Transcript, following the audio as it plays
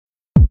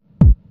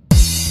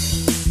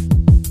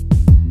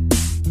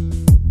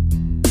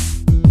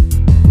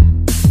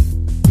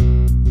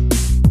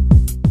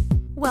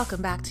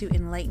welcome back to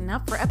Enlighten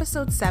Up for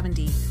episode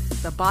 70,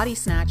 The Body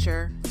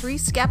Snatcher, 3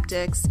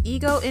 Skeptics,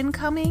 Ego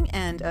Incoming,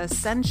 and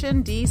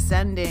Ascension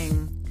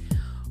Descending.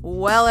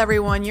 Well,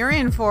 everyone, you're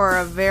in for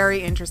a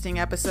very interesting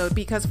episode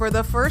because for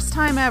the first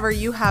time ever,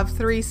 you have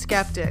 3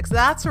 skeptics.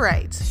 That's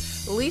right.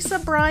 Lisa,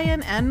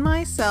 Brian, and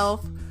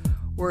myself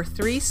were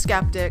 3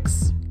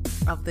 skeptics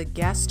of the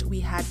guest we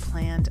had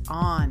planned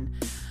on.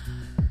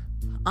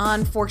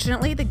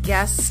 Unfortunately, the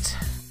guest,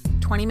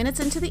 20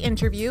 minutes into the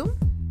interview,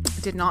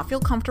 did not feel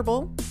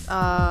comfortable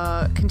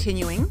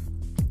continuing.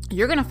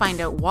 You're going to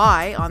find out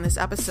why on this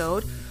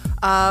episode.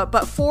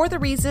 But for the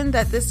reason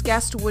that this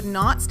guest would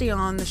not stay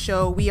on the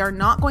show, we are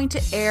not going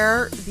to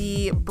air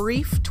the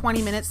brief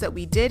 20 minutes that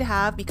we did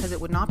have because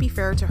it would not be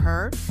fair to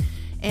her.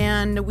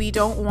 And we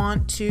don't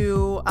want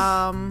to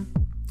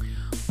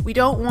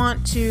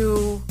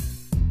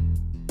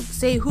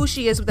say who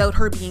she is without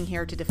her being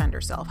here to defend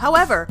herself.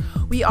 However,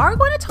 we are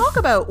going to talk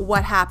about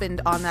what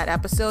happened on that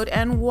episode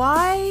and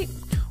what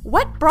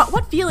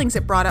feelings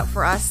it brought up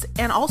for us,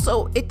 and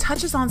also it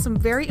touches on some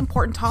very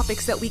important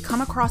topics that we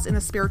come across in the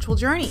spiritual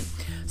journey.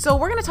 So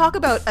we're going to talk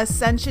about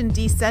Ascension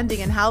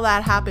Descending and how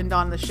that happened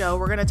on the show.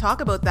 We're going to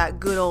talk about that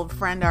good old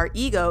friend, our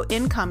ego,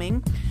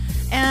 incoming.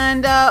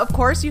 And of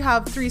course, you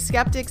have 3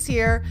 skeptics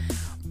here.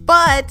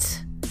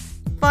 But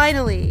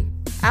finally,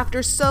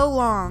 after so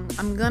long,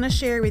 I'm going to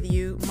share with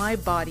you my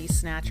body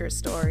snatcher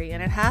story.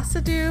 And it has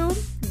to do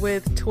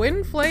with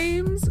twin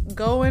flames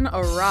going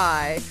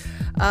awry.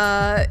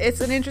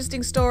 It's an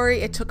interesting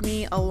story. It took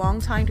me a long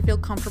time to feel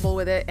comfortable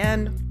with it.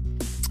 And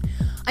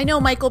I know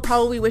Michael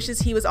probably wishes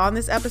he was on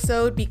this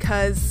episode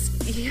because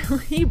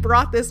he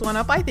brought this one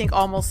up, I think,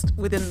 almost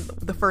within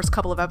the first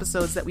couple of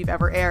episodes that we've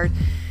ever aired.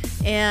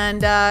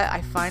 And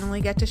I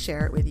finally get to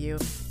share it with you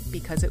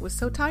because it was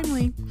so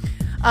timely.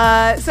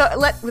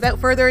 Without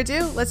further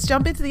ado, let's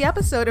jump into the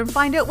episode and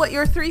find out what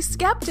your 3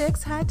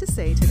 skeptics had to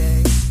say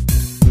today.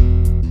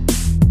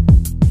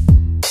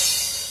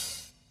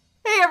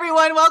 Hey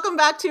everyone, welcome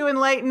back to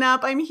Enlighten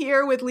Up. I'm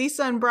here with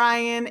Lisa and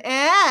Brian,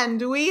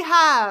 and we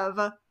have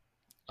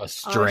a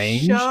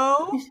strange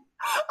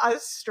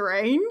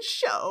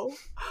show.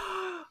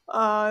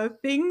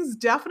 Things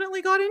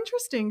definitely got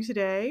interesting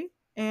today,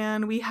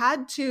 and we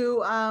had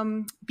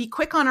to be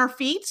quick on our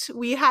feet.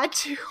 We had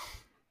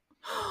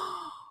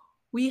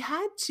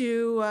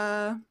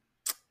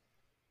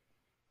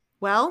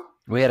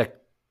a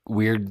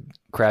weird,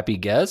 crappy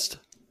guest.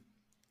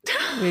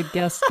 We had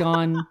guests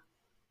gone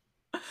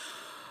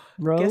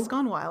rogue? Guest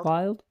gone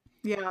wild.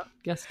 Yeah.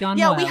 Guest gone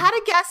wild. Yeah,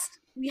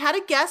 we had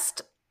a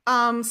guest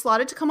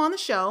slotted to come on the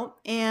show,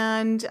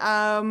 and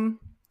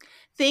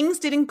things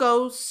didn't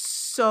go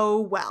so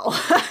well.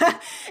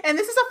 And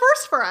this is a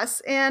first for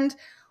us. And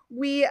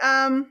we,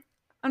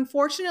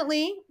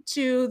 unfortunately,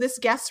 to this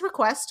guest's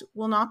request,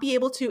 will not be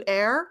able to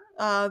air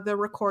the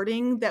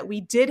recording that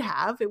we did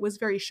have. It was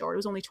very short. It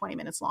was only 20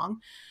 minutes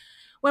long.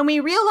 When we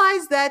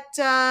realized that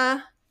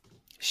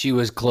she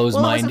was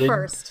closed-minded. Well,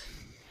 it was a first.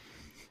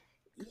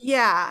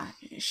 Yeah,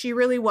 she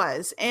really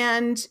was.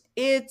 And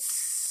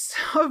it's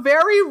a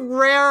very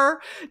rare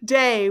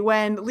day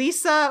when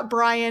Lisa,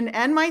 Brian,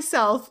 and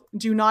myself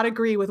do not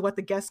agree with what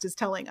the guest is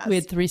telling us. We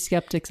had 3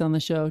 skeptics on the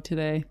show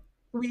today.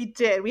 We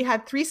did. We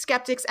had 3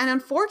 skeptics. And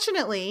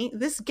unfortunately,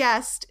 this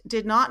guest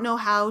did not know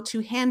how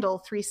to handle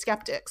 3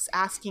 skeptics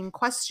asking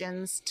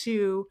questions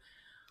to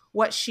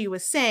what she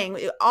was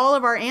saying. All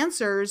of our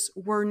answers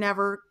were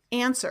never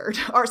answered.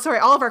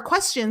 All of our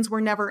questions were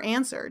never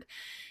answered.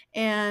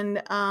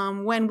 And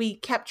when we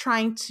kept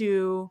trying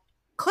to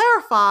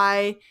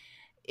clarify,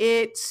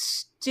 it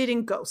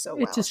didn't go so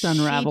well. It just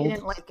unraveled. She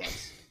didn't like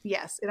it.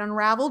 Yes, it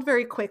unraveled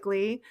very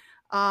quickly.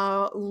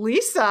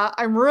 Lisa,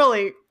 I'm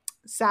really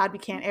sad we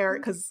can't air it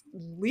because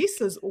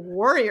Lisa's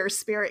warrior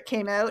spirit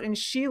came out and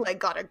she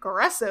got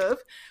aggressive,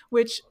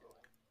 which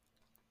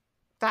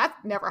that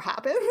never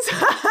happens.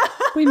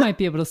 We might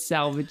be able to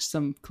salvage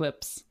some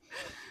clips.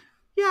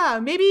 Yeah,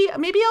 maybe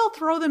I'll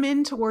throw them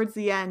in towards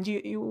the end.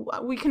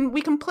 We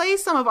can play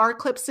some of our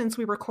clips since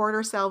we record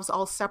ourselves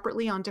all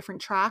separately on different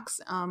tracks,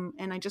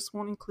 and I just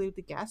won't include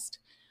the guest.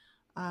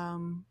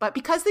 But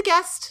because the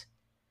guest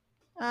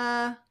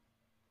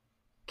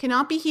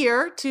cannot be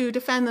here to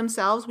defend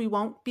themselves, we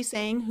won't be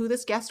saying who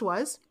this guest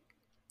was.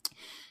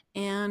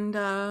 And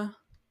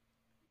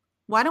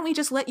why don't we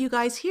just let you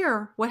guys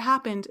hear what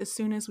happened as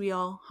soon as we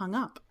all hung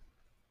up?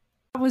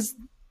 That was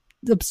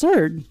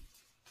absurd.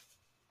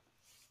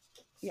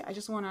 Yeah, I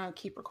just want to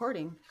keep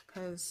recording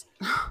because...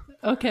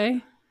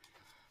 Okay.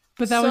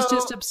 But that was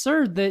just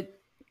absurd that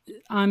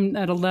I'm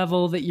at a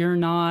level that you're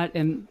not,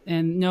 and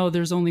no,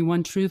 there's only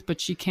one truth,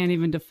 but she can't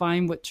even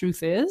define what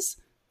truth is.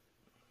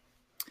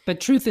 But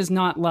truth is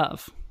not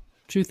love.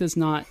 Truth is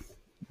not...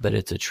 But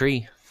it's a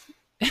tree.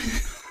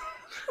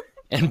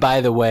 And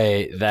by the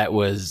way, that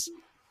was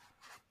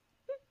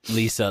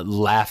Lisa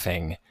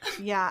laughing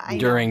Yeah, I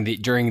during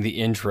the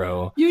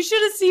intro. You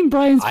should have seen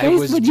Brian's I face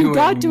was when you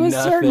got to doing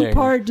a certain nothing.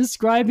 part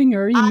describing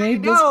her. He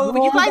made this. know,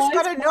 but you guys worldwide-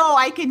 gotta know.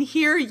 I can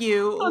hear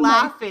you I'm like,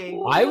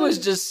 laughing. I was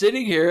just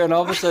sitting here, and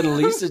all of a sudden,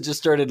 Lisa just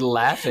started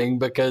laughing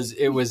because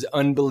it was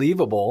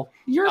unbelievable.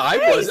 Your I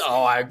face. was.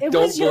 Oh, I It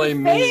don't was your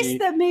blame face me.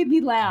 that made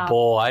me laugh.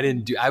 Bull, I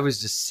didn't do. I was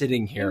just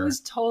sitting It here. was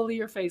totally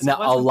your face. Now,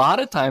 It a wasn't- lot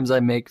of times I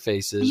make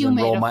faces You and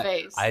made roll a my.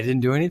 face. I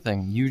didn't do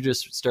anything. You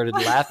just started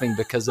laughing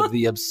because of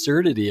the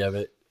absurdity of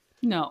it.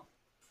 No,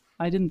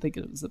 I didn't think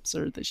it was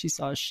absurd that she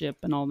saw a ship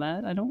and all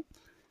that. I don't.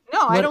 No,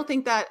 I What- don't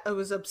think that it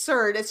was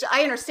absurd.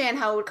 I understand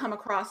how it would come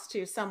across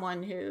to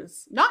someone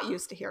who's not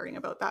used to hearing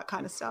about that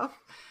kind of stuff.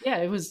 Yeah,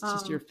 it was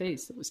just your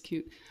face that was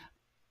cute.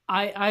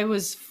 I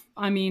was.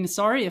 I mean,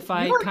 sorry if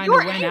I You were- kind you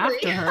of were went angry.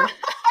 after her.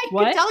 I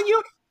What?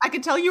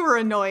 could tell you were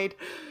annoyed.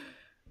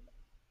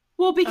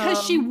 Well,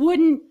 because she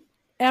wouldn't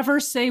ever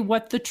say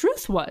what the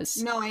truth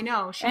was. No, I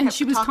know. And kept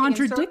she was talking in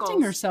contradicting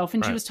circles. herself,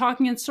 and she Right. was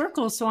talking in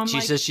circles. So I'm She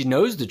like, says she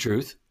knows the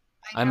truth.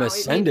 I I'm know, it made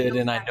ascended, no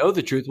and I sense. know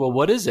the truth. Well,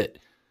 what is it?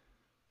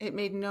 It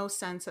made no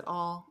sense at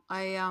all.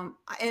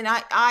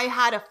 I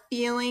had a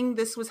feeling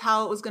this was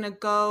how it was going to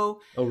go.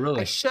 Oh,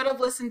 really? I should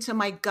have listened to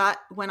my gut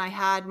when I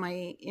had my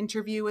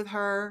interview with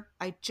her.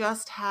 I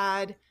just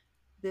had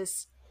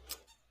this.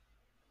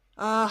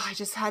 I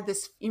just had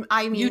this.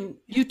 I mean,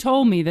 you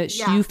told me that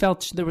Yeah. you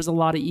felt there was a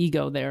lot of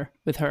ego there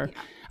with her.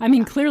 I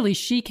mean, clearly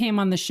she came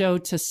on the show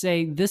to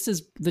say, this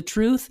is the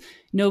truth.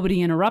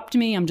 Nobody interrupt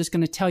me. I'm just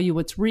going to tell you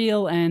what's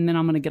real. And then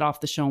I'm going to get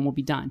off the show and we'll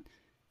be done.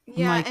 I'm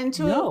yeah, like, and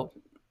no.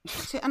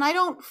 and I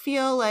don't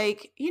feel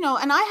like,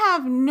 and I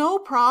have no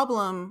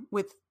problem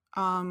with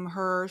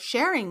her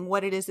sharing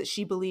what it is that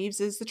she believes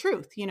is the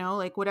truth,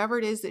 like whatever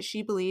it is that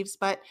she believes.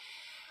 But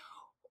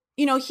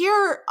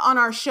here on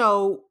our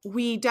show,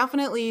 we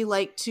definitely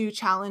like to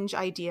challenge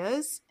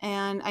ideas.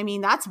 And I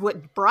mean, that's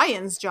what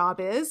Brian's job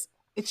is.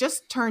 It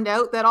just turned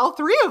out that all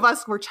three of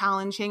us were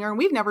challenging her. And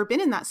we've never been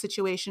in that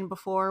situation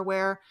before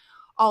where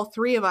all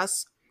three of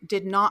us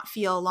did not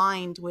feel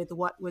aligned with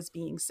what was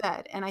being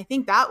said. And I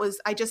think that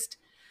was, just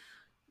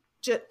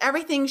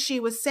everything she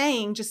was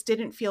saying just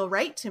didn't feel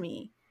right to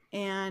me.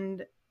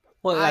 And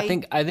Well, I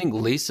think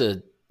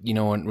Lisa,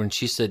 when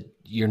she said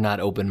you're not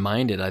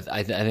open-minded,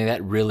 I think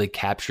that really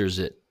captures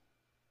it.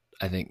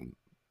 I think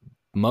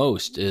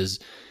most is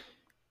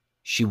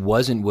she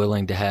wasn't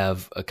willing to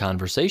have a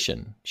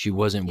conversation. She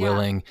wasn't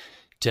willing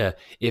to,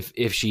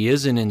 if she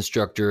is an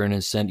instructor and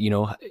is sent,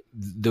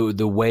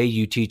 the way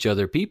you teach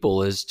other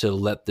people is to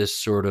let this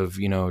sort of,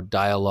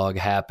 dialogue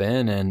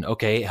happen and,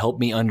 okay, help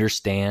me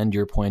understand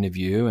your point of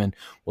view. And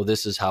well,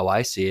 this is how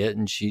I see it.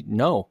 And she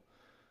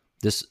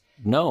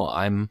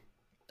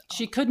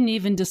couldn't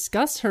even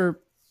discuss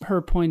her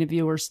point of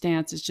view or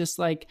stance. It's just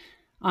like,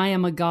 I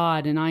am a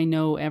god and I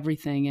know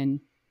everything.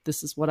 And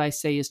this is what I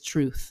say is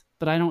truth.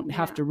 But I don't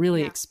have to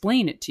really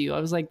explain it to you. I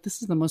was like,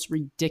 this is the most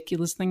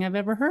ridiculous thing I've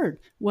ever heard.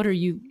 What are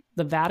you,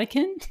 the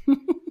Vatican?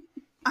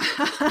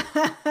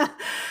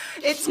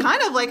 It's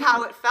kind of like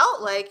how it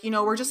felt like,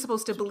 we're just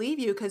supposed to believe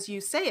you because you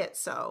say it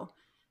so.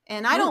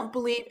 And I don't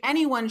believe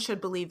anyone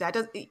should believe that.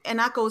 And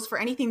that goes for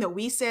anything that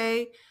we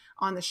say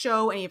on the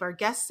show, any of our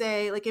guests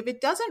say. Like, if it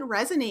doesn't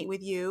resonate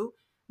with you,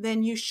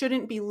 then you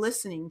shouldn't be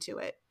listening to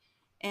it.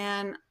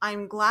 And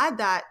I'm glad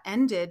that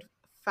ended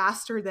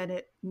faster than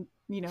it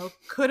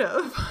could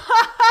have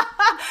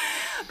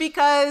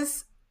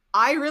because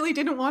I really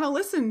didn't want to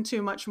listen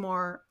to much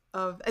more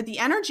of the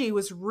energy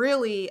was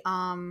really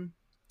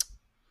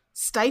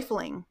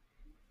stifling.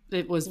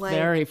 It was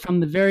from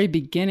the very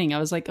beginning. I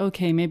was like,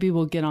 okay, maybe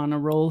we'll get on a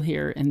roll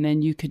here. And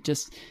then you could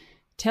just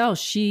tell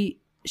she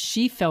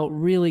felt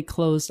really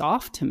closed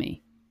off to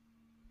me.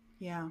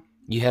 Yeah.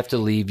 You have to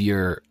leave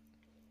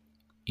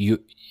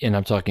and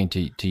I'm talking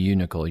to you,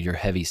 Nicole, your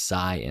heavy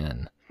sigh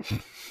in.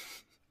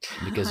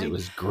 Because it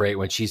was great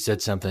when she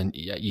said something.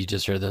 You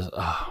just heard this.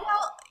 Oh.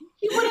 Well,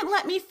 you wouldn't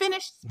let me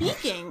finish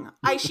speaking.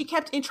 She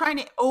kept trying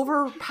to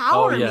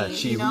overpower me.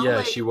 She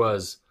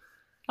was.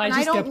 I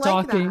just kept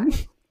like talking.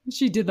 that.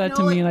 She did that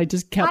to me, and I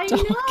just kept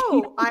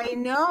talking. I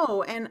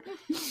know, and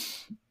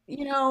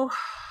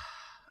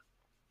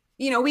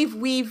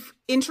we've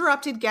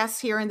interrupted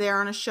guests here and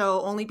there on a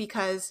show only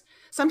because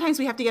sometimes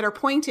we have to get our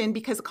point in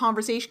because the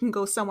conversation can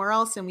go somewhere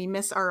else, and we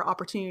miss our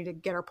opportunity to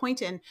get our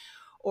point in.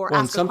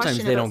 And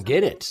sometimes they don't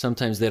get it.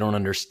 Sometimes they don't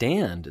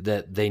understand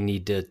that they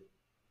need to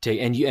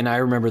take. And I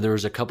remember there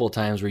was a couple of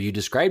times where you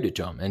described it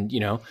to them, and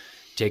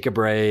take a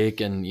break,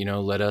 and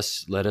let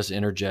us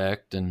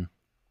interject.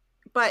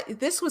 But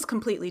this was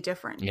completely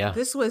different. Yeah,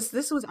 this was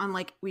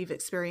unlike we've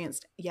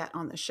experienced yet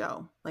on the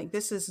show. Like,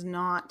 this is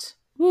not.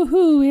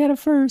 Woohoo! We had a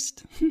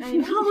first. I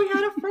know, we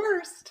had a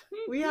first.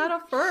 We had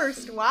a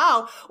first.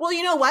 Wow. Well,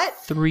 you know what?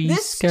 Three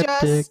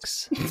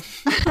skeptics.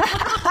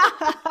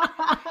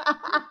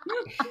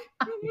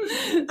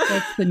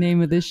 That's the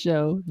name of this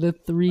show. The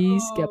Three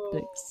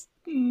Skeptics.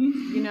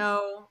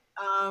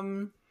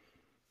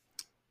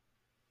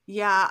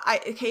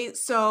 Okay.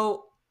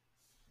 So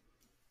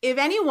if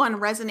anyone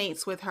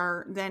resonates with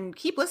her, then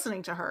keep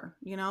listening to her,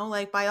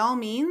 by all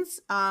means.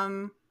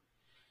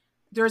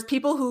 there's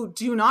people who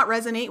do not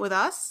resonate with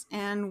us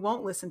and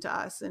won't listen to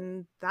us.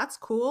 And that's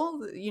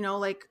cool. You know,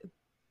 like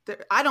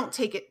I don't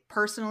take it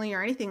personally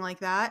or anything like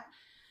that,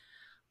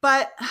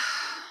 but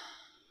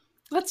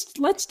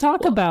let's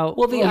talk about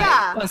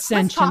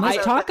Ascension.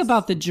 Let's talk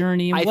about the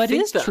journey and what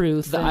is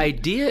truth. The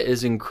idea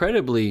is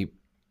incredibly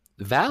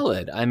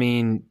valid. I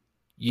mean,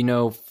 you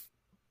know,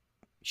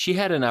 she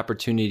had an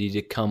opportunity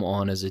to come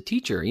on as a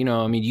teacher. You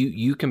know, I mean,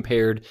 you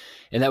compared,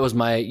 and that was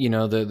my, you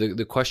know,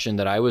 the question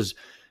that I was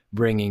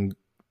bringing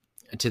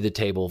to the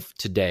table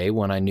today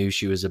when I knew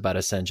she was about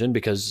Ascension,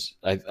 because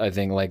I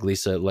think like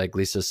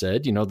Lisa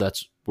said, you know,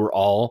 we're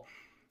all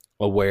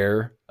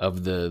aware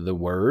of the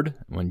word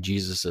when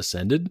Jesus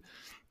ascended.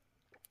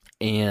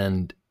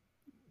 And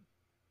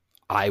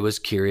I was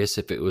curious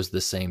if it was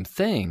the same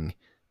thing,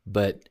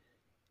 but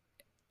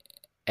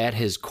at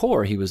his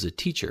core, he was a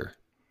teacher.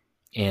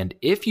 And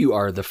if you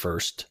are the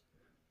first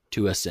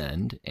to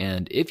ascend,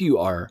 and if you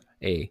are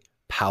a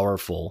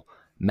powerful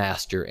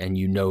master and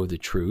you know the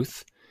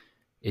truth,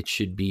 it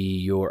should be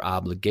your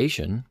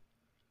obligation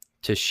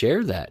to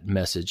share that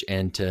message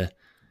and to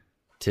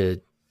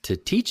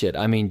teach it.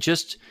 I mean,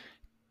 just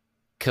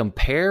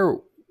compare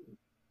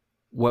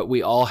what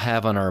we all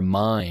have on our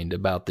mind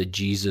about the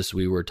Jesus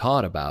we were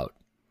taught about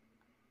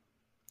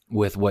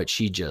with what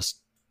she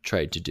just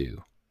tried to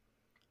do.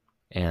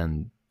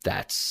 And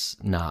that's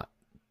not,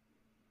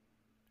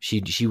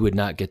 she would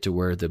not get to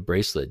wear the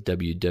bracelet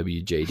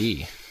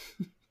WWJD.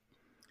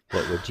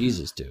 What would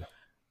Jesus do?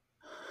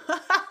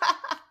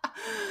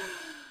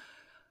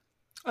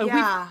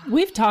 Yeah.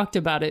 We've talked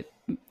about it,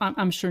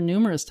 I'm sure,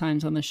 numerous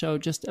times on the show,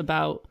 just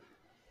about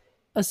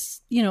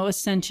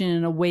ascension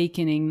and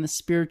awakening, the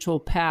spiritual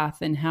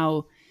path, and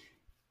how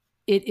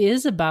it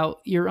is about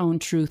your own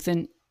truth.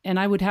 And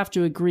I would have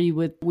to agree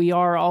with, we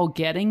are all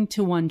getting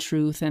to one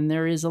truth, and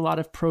there is a lot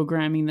of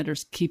programming that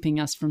is keeping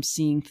us from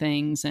seeing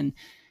things. And,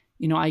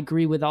 you know, I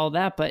agree with all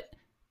that. But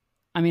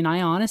I mean,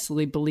 I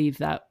honestly believe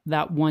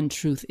that one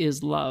truth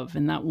is love,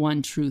 and that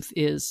one truth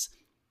is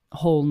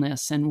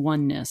wholeness and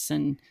oneness.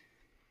 And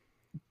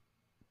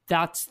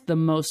that's the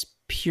most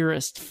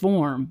purest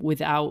form,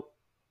 without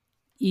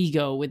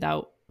ego,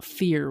 without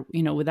fear,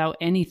 you know, without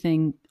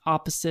anything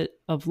opposite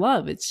of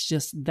love. It's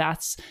just,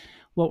 that's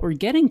what we're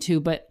getting to.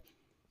 But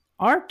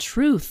our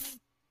truth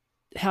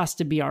has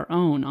to be our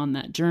own on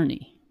that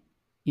journey,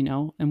 you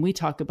know, and we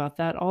talk about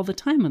that all the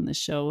time on the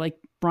show. Like,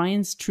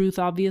 Brian's truth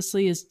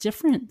obviously is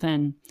different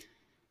than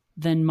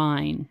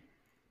mine.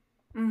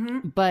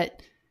 Mm-hmm.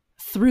 But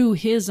through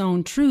his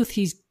own truth,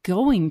 he's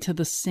going to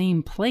the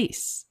same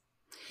place,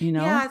 you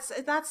know? Yeah,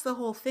 that's the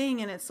whole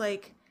thing. And it's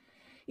like,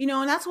 you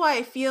know, and that's why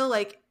I feel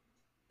like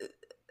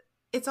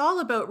it's all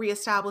about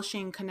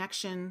reestablishing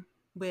connection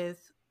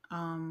with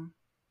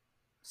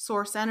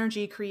source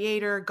energy,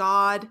 creator,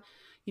 God,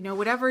 you know,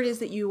 whatever it is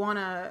that you want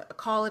to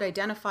call it,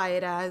 identify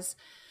it as.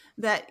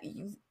 That,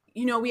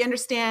 you know, we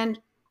understand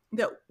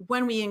that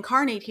when we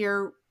incarnate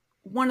here,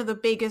 one of the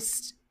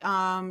biggest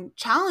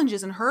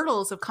challenges and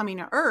hurdles of coming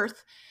to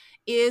Earth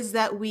is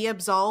that we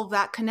absolve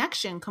that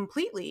connection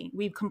completely.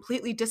 We've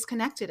completely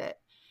disconnected it.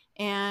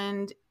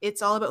 And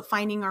it's all about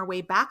finding our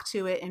way back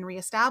to it and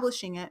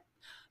reestablishing it,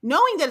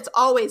 knowing that it's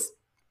always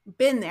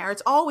been there.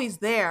 It's always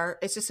there.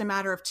 It's just a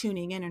matter of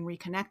tuning in and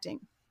reconnecting.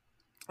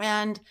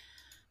 And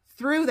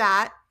through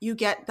that, you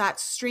get that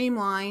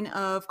streamline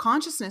of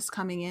consciousness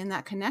coming in,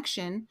 that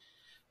connection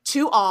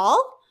to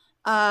all.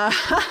 And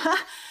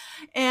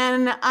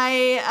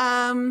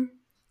I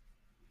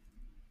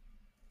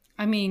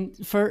mean,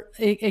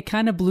 it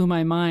kind of blew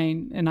my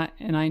mind,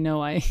 and I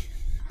know I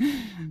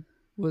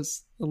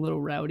was a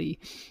little rowdy,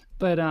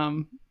 but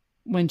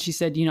when she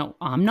said, you know,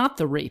 I'm not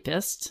the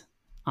rapist,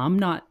 I'm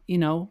not, you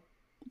know,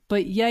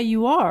 but yeah,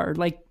 you are.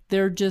 Like,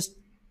 they're just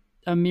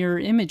a mirror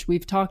image.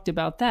 We've talked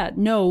about that.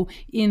 No,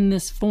 in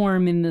this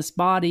form, in this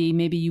body,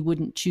 maybe you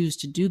wouldn't choose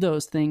to do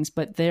those things,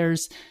 but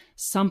there's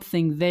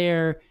something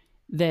there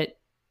that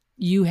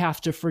you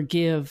have to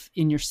forgive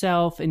in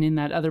yourself and in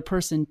that other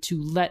person,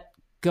 to let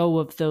go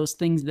of those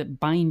things that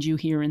bind you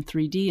here in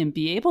 3D and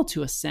be able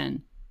to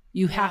ascend.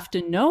 You have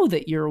to know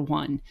that you're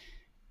one,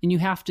 and you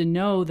have to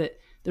know that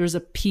there's a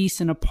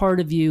piece and a part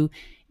of you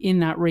in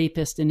that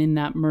rapist and in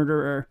that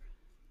murderer,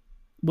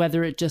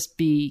 whether it just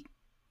be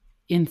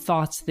in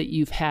thoughts that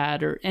you've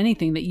had or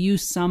anything, that you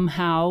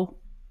somehow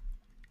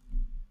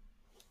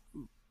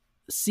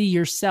see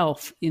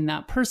yourself in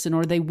that person,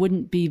 or they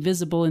wouldn't be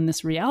visible in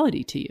this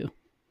reality to you.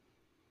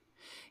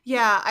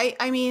 Yeah,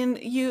 I mean,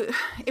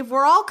 if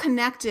we're all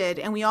connected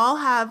and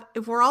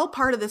if we're all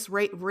part of this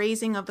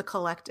raising of the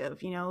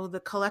collective, you know, the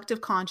collective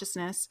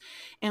consciousness,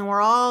 and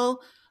we're all,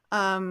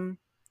 some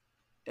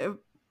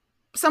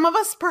of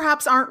us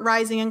perhaps aren't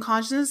rising in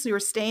consciousness. We're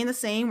staying the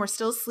same. We're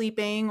still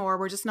sleeping, or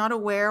we're just not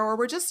aware, or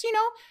we're just, you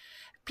know,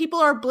 people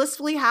are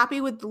blissfully happy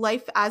with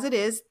life as it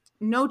is.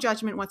 No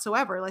judgment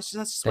whatsoever. That's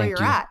just where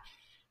you're at.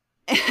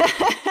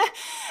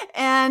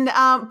 And,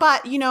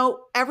 but you know,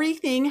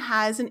 everything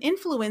has an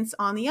influence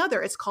on the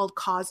other. It's called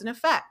cause and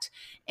effect.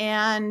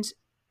 And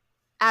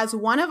as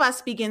one of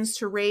us begins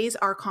to raise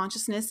our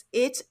consciousness,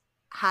 it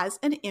has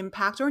an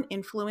impact or an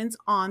influence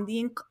on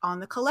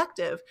the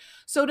collective.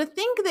 So to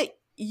think that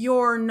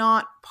you're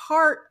not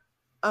part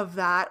of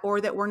that,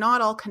 or that we're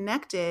not all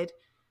connected,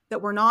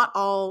 that we're not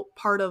all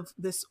part of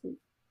this,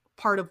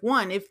 part of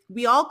one. If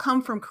we all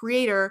come from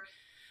Creator,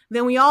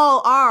 then we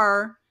all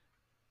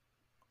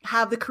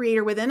have the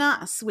Creator within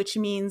us, which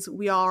means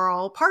we are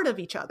all part of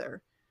each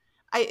other.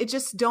 I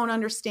just don't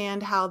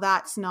understand how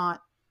that's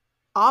not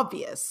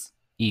obvious.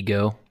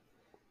 Ego.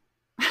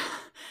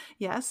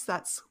 Yes,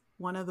 that's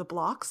one of the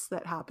blocks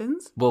that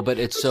happens. Well, but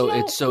it's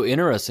so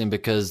interesting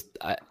because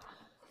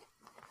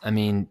I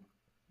mean,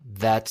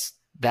 that's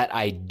that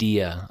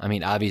idea. I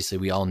mean, obviously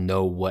we all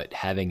know what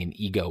having an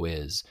ego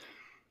is,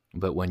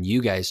 but when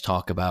you guys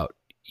talk about,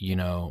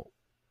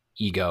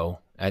 ego,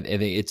 I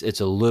think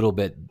it's a little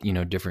bit,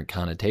 different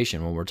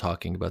connotation when we're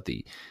talking about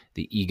the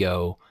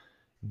ego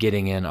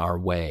getting in our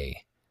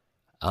way.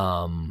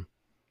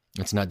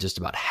 It's not just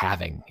about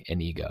having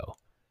an ego.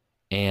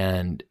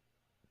 And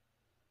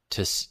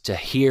to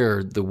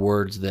hear the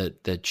words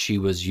that she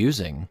was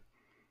using,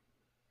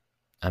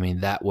 I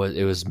mean,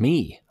 it was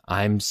me.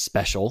 I'm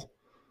special.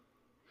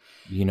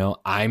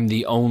 I'm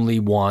the only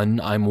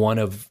one. I'm one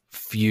of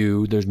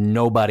few. There's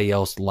nobody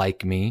else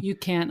like me. You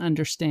can't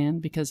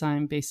understand because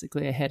I'm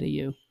basically ahead of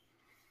you.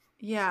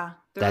 Yeah.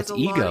 That's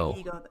ego. Lot of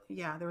ego.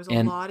 Yeah, there was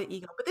a lot of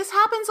ego. But this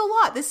happens a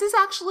lot. This is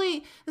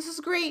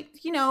great,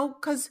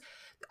 because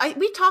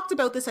we talked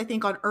about this, I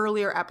think, on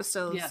earlier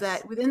episodes, yes,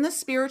 that within the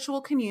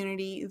spiritual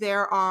community,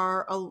 there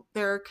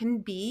can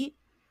be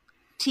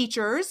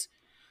teachers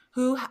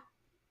who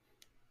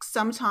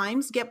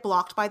sometimes get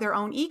blocked by their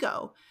own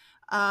ego.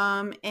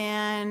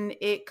 And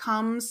it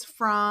comes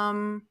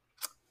from,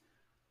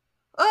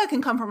 it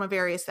can come from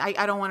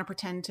I don't want to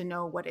pretend to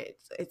know what it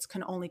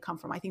can only come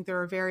from. I think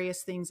there are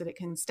various things that it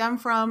can stem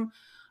from,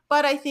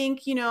 but I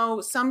think,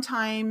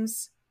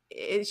 sometimes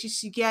it's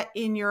just, you get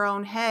in your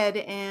own head,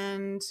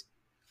 and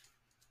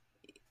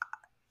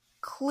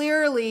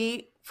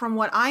clearly from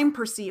what I'm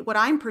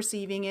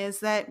perceiving is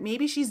that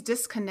maybe she's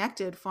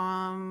disconnected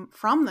from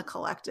the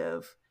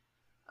collective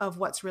of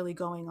what's really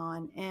going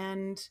on,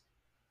 and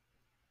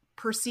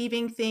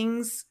perceiving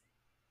things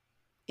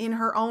in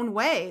her own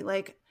way,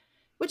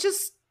 which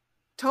is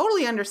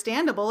totally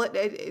understandable.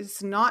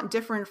 It's not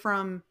different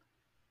from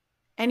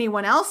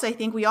anyone else. I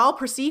think we all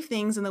perceive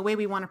things in the way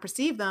we want to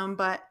perceive them,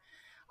 but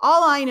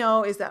all I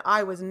know is that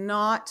I was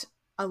not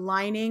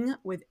aligning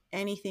with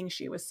anything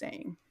she was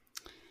saying.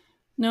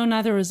 No,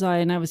 neither was I.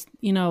 And I was,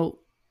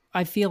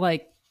 I feel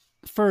like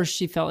first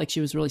she felt like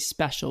she was really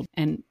special.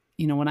 And,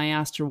 when I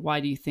asked her, why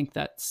do you think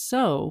that's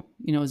so,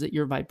 is it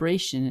your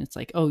vibration? And it's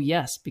like, oh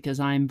yes, because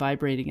I'm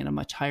vibrating at a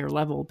much higher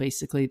level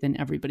basically than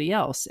everybody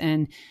else.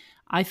 And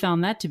I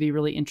found that to be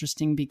really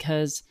interesting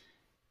because,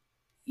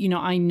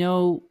 I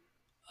know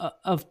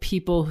of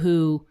people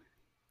who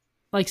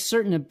like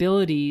certain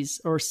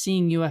abilities or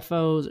seeing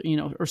UFOs,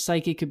 or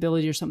psychic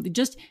ability or something,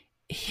 just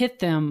hit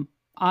them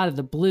out of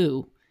the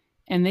blue.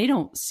 And they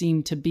don't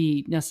seem to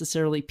be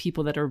necessarily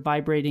people that are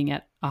vibrating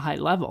at a high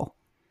level.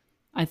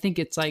 I think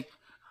it's like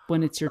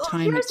when it's your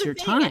time, it's your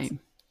time.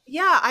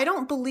 I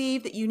don't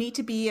believe that you need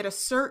to be at a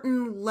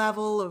certain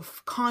level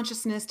of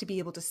consciousness to be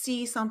able to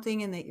see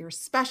something and that you're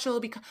special,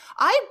 because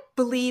I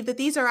believe that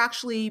these are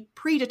actually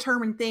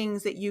predetermined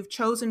things that you've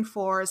chosen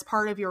for as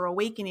part of your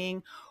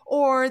awakening,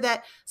 or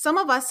that some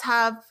of us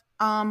have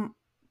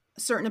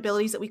certain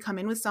abilities that we come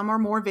in with. Some are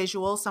more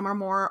visual, some are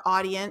more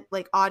audient,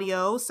 like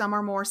audio, some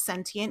are more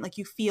sentient, like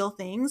you feel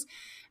things.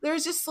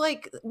 There's just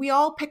we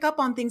all pick up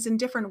on things in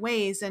different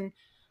ways. And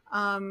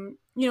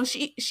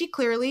she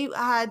clearly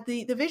had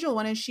the visual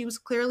one, and she was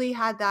clearly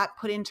had that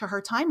put into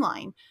her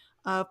timeline,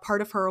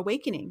 part of her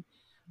awakening.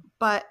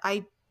 But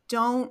I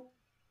don't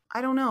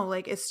know.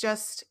 It's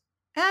just,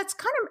 it's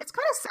kind of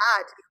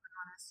sad, to be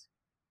honest.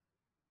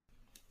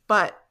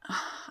 But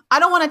I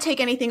don't want to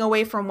take anything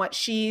away from what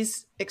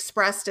she's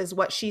expressed as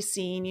what she's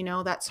seen.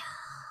 That's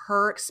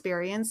her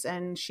experience,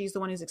 and she's the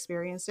one who's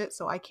experienced it.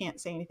 So I can't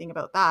say anything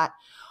about that.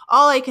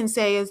 All I can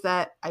say is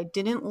that I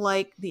didn't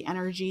like the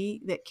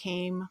energy that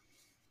came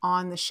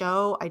on the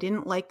show. I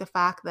didn't like the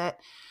fact that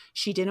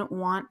she didn't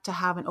want to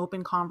have an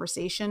open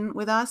conversation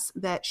with us,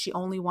 that she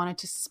only wanted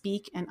to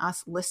speak and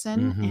us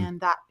listen,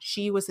 and that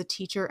she was the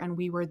teacher and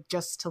we were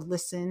just to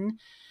listen.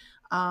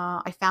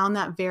 I found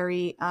that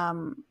very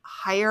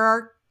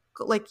hierarchical,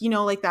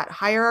 like that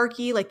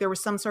hierarchy, like there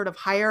was some sort of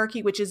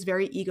hierarchy, which is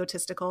very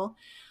egotistical,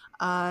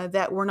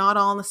 that we're not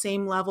all on the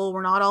same level.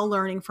 We're not all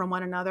learning from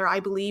one another. I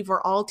believe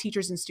we're all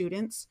teachers and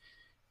students,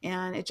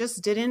 and it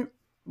just didn't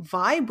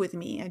vibe with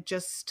me.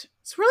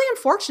 It's really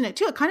unfortunate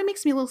too. It kind of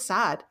makes me a little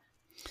sad.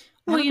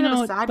 Well,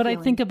 but I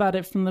think about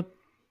it from the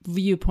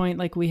viewpoint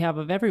like we have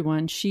of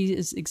everyone. She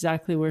is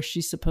exactly where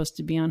she's supposed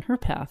to be on her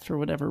path for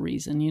whatever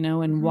reason,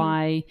 and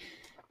why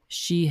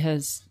she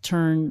has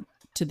turned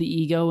to the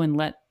ego and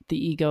let the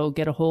ego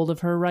get a hold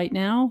of her right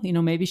now.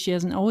 Maybe she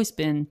hasn't always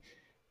been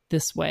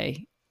this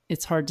way.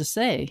 It's hard to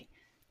say,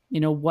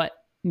 what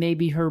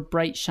maybe her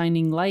bright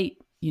shining light,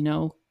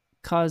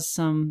 caused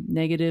some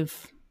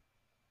negative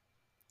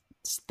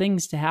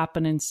things to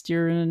happen and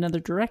steer in another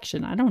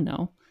direction. I don't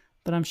know,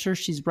 but I'm sure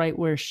she's right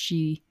where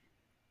she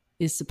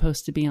is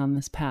supposed to be on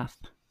this path,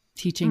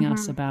 teaching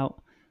us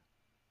about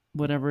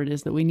whatever it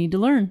is that we need to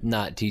learn.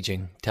 Not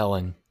teaching,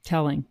 telling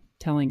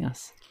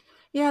us.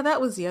 Yeah,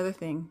 that was the other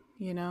thing,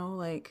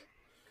 like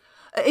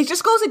it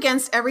just goes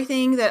against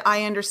everything that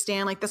I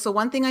understand. Like that's the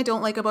one thing I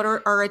don't like about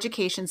our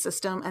education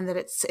system, and that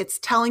it's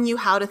telling you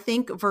how to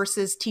think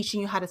versus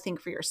teaching you how to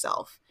think for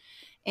yourself.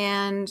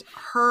 And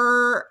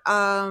her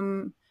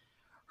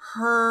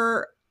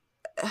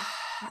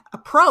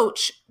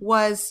approach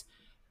was,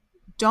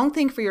 don't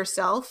think for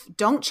yourself.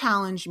 Don't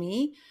challenge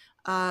me.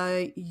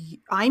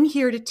 I'm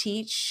here to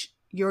teach.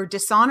 You're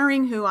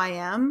dishonoring who I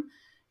am,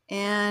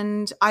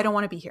 and I don't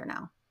want to be here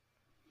now.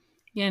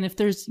 Yeah, and if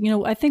there's,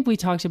 I think we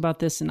talked about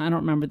this, and I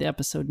don't remember the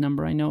episode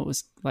number. I know it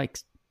was like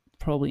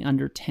probably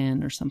under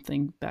 10 or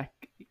something back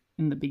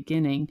in the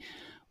beginning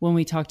when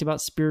we talked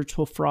about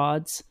spiritual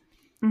frauds.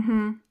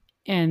 Mm-hmm.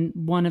 And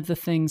one of the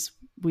things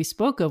we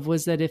spoke of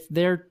was that if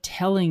they're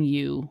telling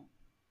you,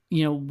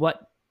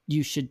 what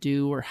you should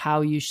do or how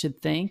you should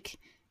think,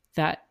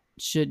 that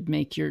should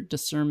make your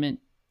discernment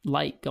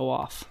light go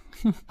off.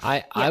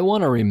 I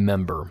want to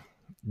remember.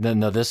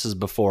 No, this is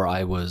before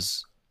I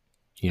was,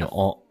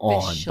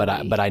 on.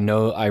 But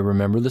I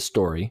remember the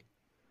story.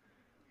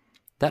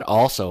 That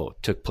also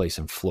took place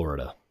in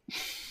Florida.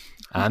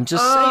 I'm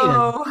just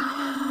saying.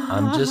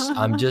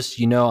 I'm just.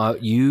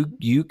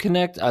 You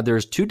connect.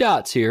 There's two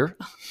dots here,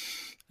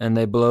 and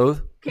they blow.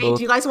 Okay.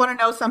 Do you guys want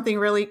to know something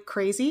really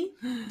crazy?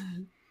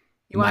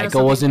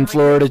 Michael was in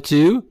Florida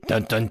too.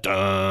 Dun dun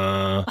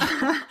dun.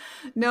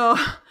 No,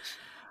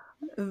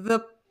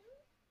 the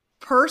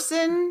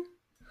person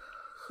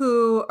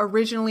who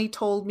originally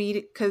told me,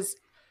 because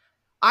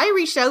I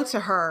reached out to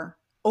her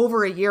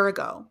over a year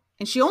ago,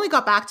 and she only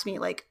got back to me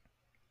like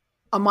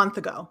a month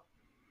ago.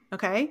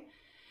 Okay.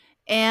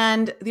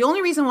 And the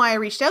only reason why I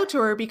reached out to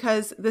her,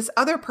 because this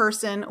other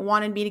person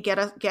wanted me to get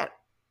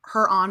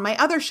her on my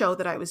other show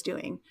that I was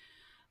doing.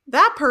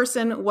 That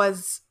person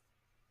was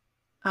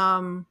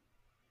the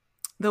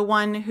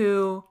one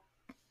who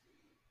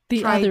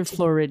the other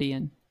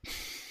Floridian.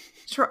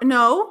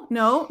 No,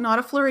 not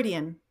a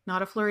Floridian.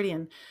 Not a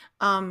Floridian.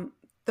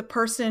 The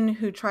person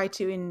who tried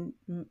to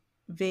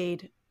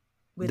invade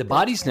with the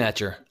body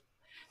snatcher.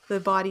 The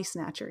body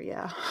snatcher,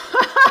 yeah.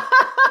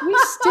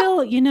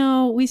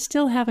 We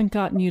still haven't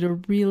gotten you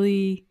to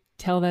really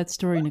tell that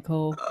story,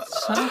 Nicole.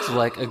 Sounds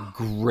like a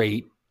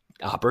great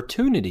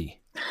opportunity.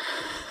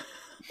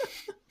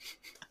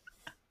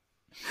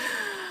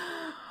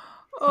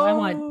 I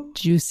want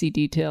juicy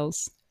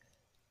details.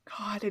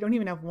 God, I don't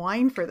even have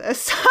wine for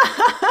this.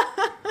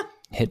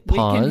 Hit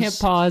pause. We can hit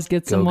pause,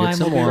 get some wine.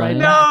 We'll be right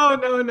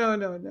back.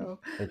 No.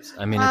 It's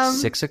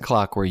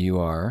 6:00 where you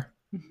are.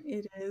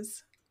 It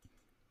is.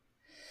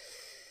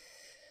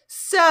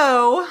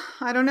 So,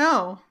 I don't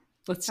know.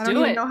 Let's I do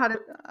don't it.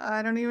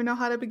 even know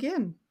how to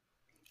begin.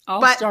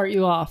 I'll start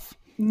you off.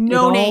 No names. It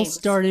all names.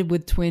 started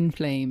with twin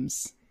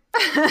flames.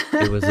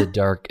 It was a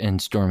dark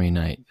and stormy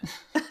night.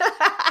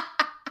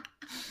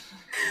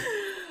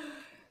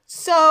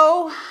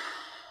 So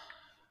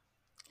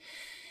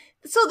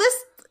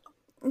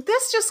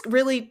this just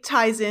really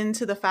ties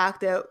into the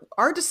fact that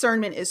our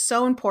discernment is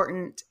so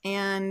important,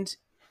 and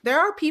there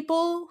are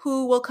people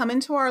who will come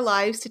into our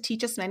lives to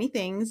teach us many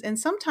things, and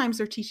sometimes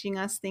they're teaching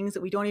us things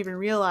that we don't even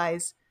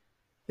realize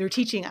they're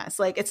teaching us.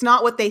 Like, it's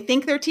not what they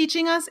think they're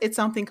teaching us, it's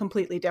something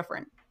completely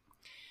different.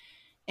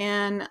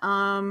 And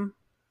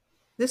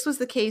this was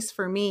the case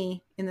for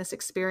me in this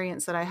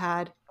experience that I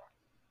had,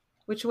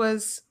 which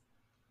was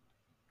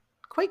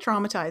quite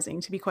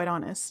traumatizing, to be quite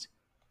honest.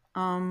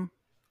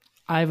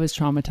 I was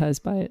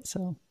traumatized by it,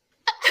 so.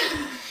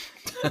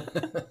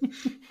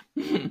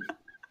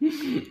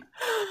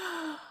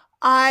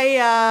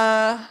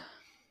 I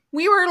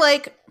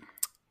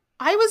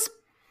was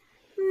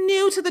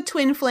new to the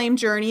twin flame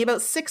journey,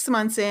 about 6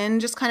 months in,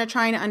 just kind of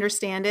trying to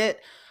understand it.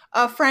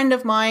 A friend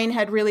of mine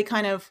had really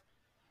kind of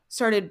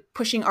started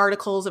pushing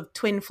articles of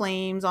twin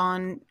flames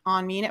on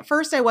me. And at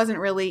first I wasn't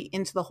really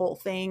into the whole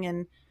thing.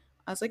 And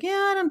I was like,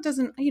 yeah,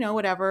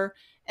 whatever.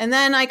 And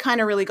then I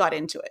kind of really got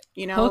into it,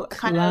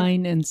 Hook,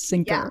 line, and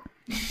sinker.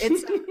 Yeah.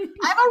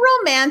 I'm a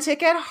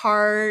romantic at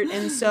heart.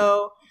 And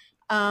so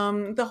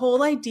the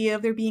whole idea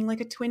of there being like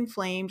a twin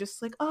flame,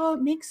 just like, oh,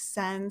 it makes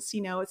sense.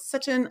 It's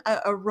such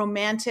a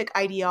romantic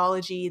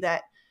ideology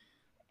that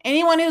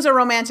anyone who's a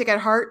romantic at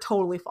heart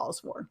totally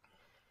falls for.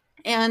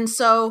 And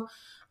so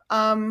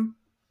I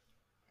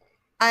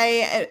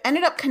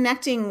ended up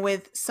connecting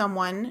with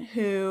someone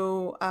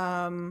who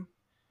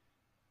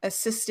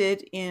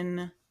assisted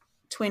in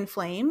twin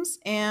flames.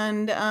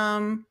 And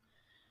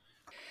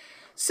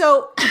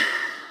so...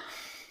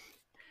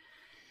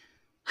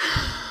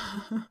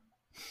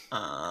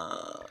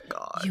 Oh,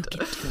 God. You can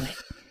do it.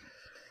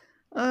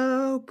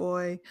 Oh,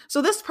 boy.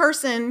 So this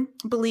person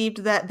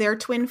believed that their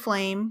twin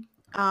flame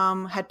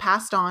had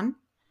passed on.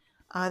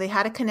 They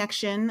had a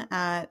connection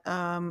at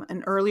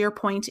an earlier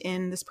point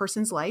in this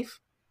person's life.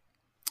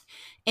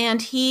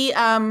 And he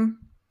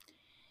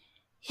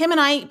him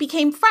and I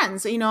became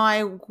friends. You know,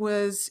 I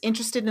was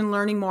interested in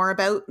learning more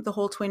about the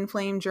whole twin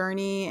flame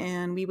journey,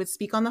 and we would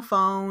speak on the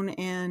phone,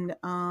 and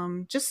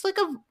just like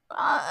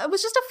it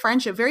was just a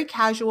friendship, very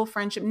casual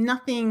friendship,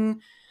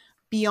 nothing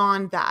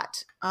beyond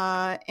that.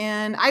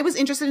 And I was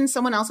interested in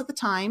someone else at the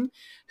time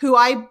who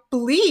I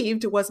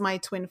believed was my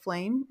twin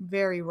flame.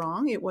 Very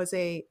wrong. It was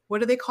what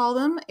do they call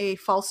them? A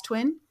false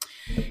twin.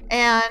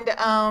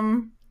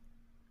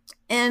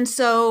 And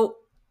so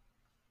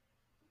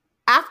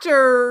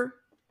after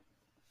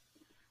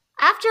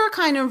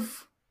kind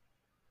of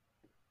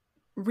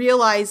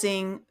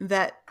realizing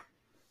that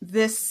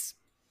this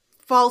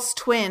false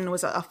twin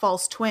was a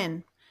false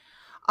twin,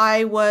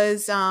 I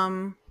was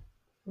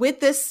with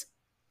this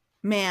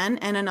man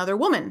and another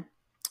woman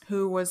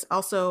who was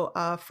also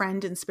a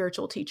friend and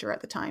spiritual teacher at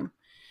the time.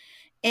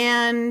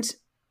 And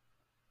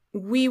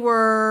we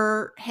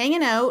were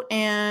hanging out,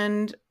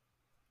 and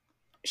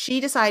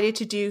she decided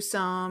to do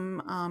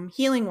some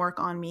healing work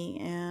on me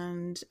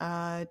and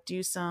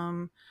do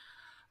some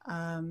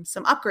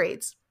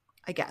upgrades,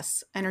 I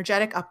guess,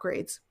 energetic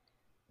upgrades.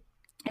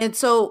 And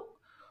so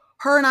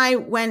her and I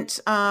went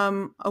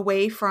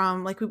away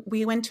from, like,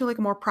 we went to like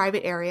a more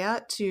private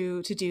area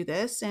to do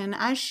this. And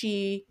as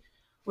she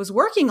was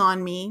working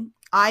on me,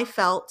 I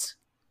felt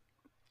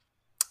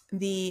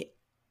the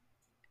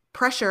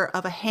pressure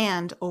of a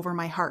hand over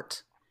my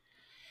heart.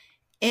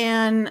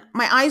 And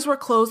my eyes were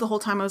closed the whole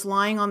time. I was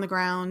lying on the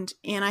ground,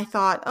 and I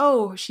thought,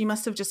 oh, she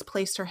must have just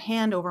placed her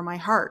hand over my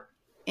heart.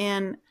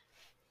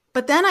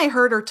 But then I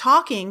heard her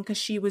talking, because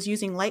she was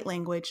using light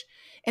language,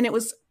 and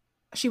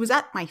she was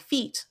at my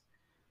feet.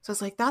 So I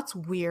was like, that's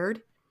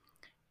weird.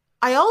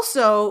 I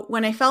also,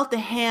 when I felt the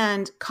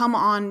hand come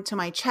on to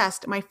my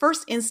chest, my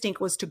first instinct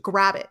was to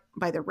grab it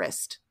by the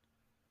wrist.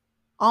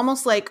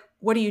 Almost like,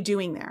 what are you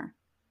doing there?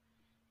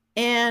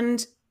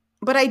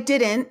 But I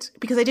didn't,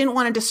 because I didn't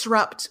want to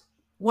disrupt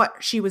what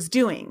she was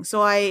doing.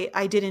 So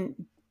I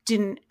didn't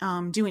do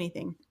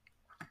anything.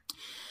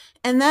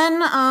 And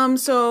then,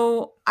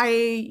 so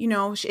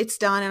it's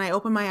done, and I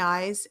opened my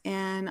eyes,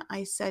 and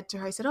I said to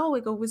her,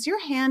 was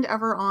your hand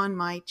ever on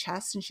my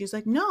chest? And she's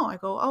like, no. I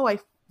go, oh, I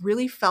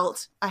really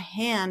felt a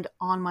hand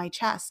on my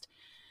chest.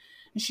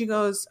 And she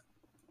goes,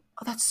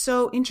 oh, that's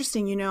so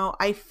interesting. You know,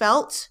 I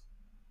felt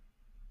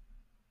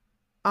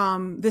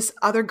this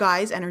other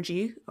guy's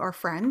energy, our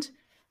friend,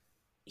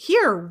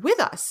 here with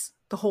us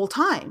the whole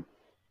time.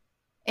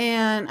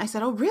 And I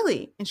said, oh,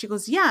 really? And she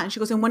goes, yeah. And she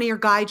goes, and one of your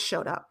guides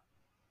showed up.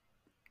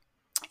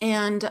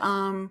 And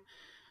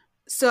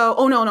so,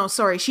 oh, no,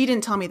 sorry. She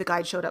didn't tell me the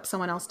guide showed up.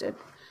 Someone else did.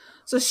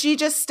 So she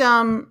just,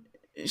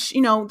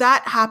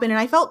 that happened. And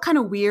I felt kind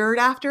of weird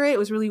after it. It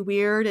was really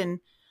weird.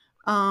 And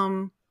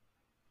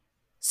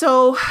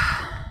so,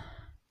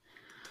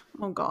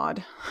 oh,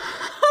 God.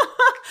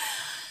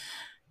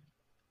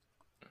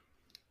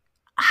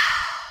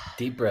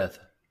 Deep breath.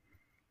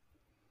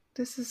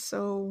 This is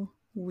so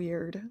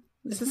weird.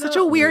 This is such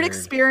a weird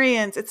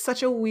experience. It's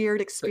such a weird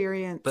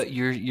experience. But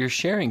you're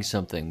sharing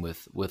something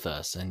with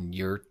us, and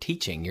you're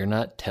teaching. You're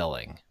not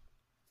telling.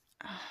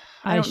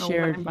 I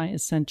shared my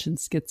Ascension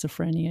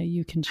schizophrenia.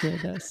 You can share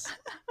this.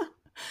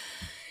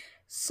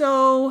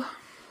 So,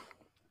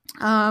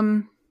 I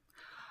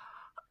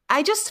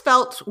just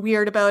felt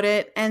weird about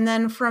it, and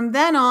then from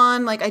then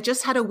on, like, I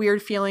just had a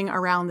weird feeling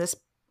around this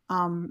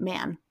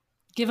man.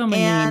 Give him a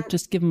name.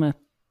 Just give him a.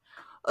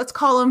 Let's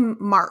call him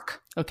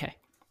Mark.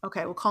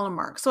 Okay, we'll call him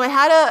Mark. So I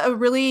had a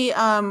really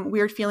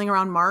weird feeling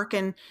around Mark,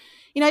 and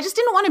I just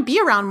didn't want to be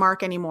around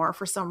Mark anymore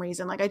for some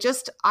reason. Like,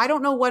 I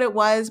don't know what it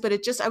was, but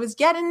I was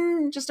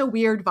getting just a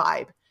weird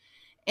vibe.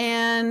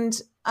 And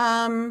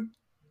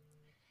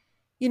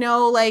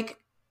like,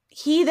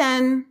 he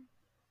then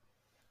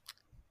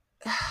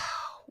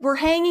we're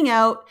hanging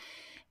out,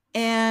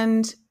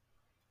 and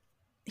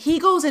he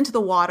goes into the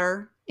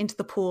water, into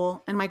the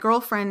pool, and my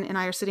girlfriend and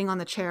I are sitting on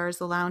the chairs,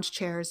 the lounge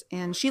chairs,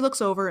 and she looks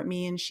over at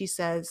me and she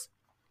says,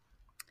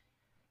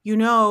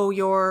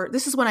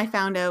 this is when I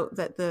found out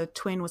that the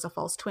twin was a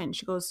false twin.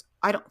 She goes,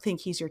 I don't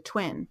think he's your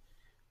twin.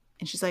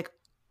 And she's like,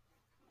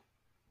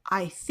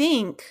 I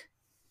think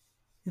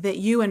that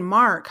you and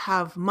Mark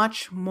have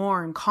much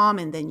more in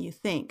common than you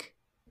think.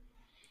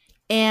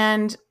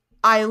 And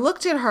I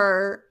looked at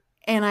her,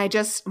 and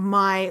if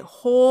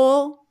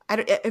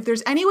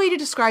there's any way to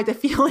describe the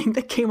feeling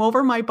that came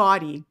over my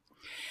body,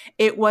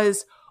 it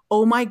was,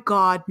 oh my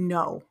God,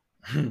 no.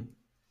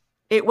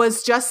 It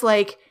was just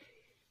like,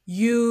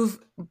 you've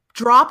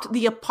dropped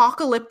the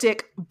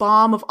apocalyptic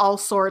bomb of all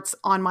sorts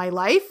on my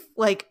life.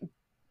 Like,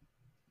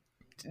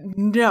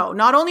 no,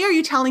 not only are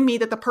you telling me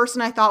that the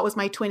person I thought was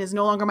my twin is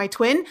no longer my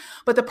twin,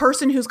 but the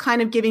person who's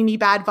kind of giving me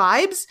bad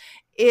vibes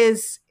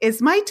is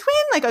my twin.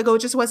 Like, I go,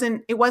 it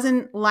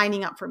wasn't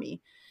lining up for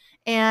me.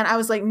 And I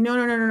was like,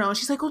 no.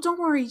 She's like, oh, don't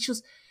worry. She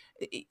goes,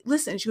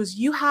 listen, she goes,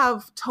 you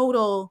have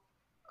total,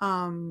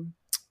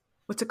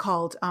 what's it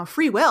called?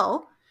 Free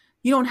will.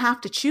 You don't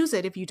have to choose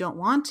it if you don't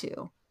want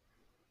to.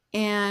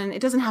 And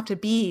it doesn't have to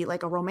be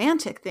like a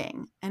romantic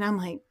thing. And I'm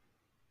like,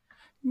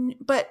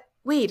 but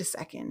wait a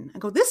second. I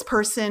go, this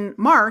person,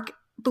 Mark,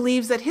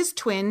 believes that his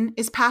twin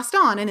is passed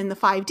on and in the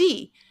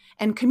 5D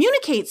and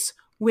communicates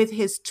with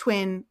his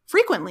twin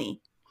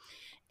frequently.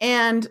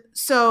 And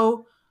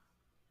so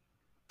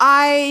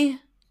I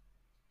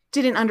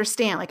didn't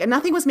understand. Like,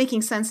 nothing was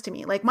making sense to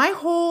me. Like, my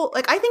whole,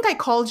 like, I think I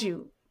called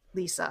you,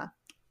 Lisa,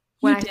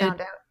 when I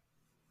found out.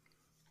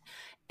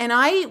 And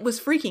I was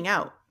freaking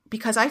out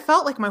because I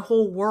felt like my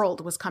whole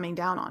world was coming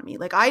down on me.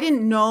 Like, I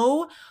didn't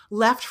know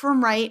left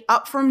from right,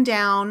 up from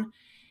down,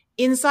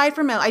 inside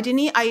from out. I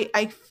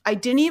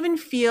didn't even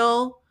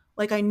feel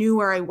like I knew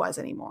where I was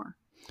anymore.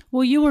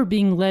 Well, you were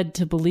being led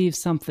to believe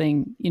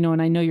something, you know,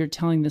 and I know you're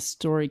telling this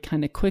story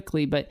kind of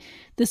quickly, but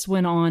this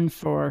went on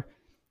for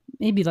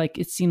maybe like,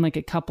 it seemed like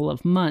a couple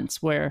of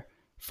months where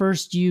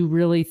first you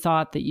really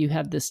thought that you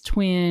had this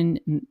twin,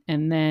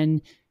 and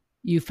then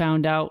you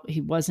found out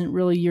he wasn't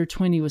really your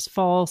twin, he was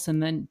false.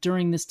 And then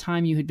during this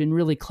time you had been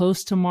really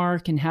close to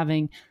Mark and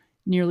having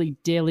nearly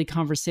daily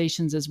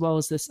conversations, as well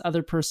as this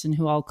other person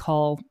who I'll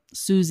call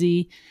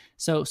Susie.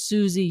 So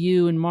Susie,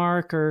 you and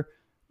Mark are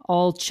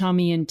all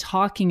chummy and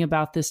talking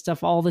about this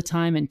stuff all the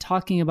time and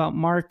talking about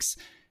Mark's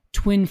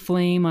twin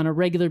flame on a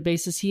regular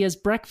basis. He has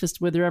breakfast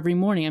with her every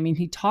morning. I mean,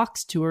 he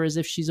talks to her as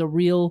if she's a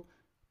real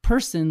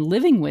person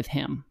living with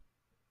him.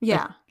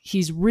 Yeah. Like,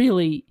 he's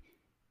really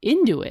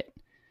into it.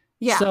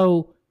 Yeah.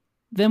 So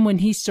then when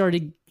he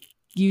started,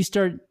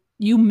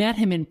 you met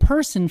him in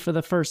person for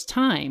the first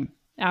time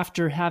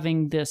after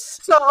having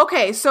this.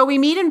 So we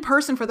meet in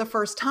person for the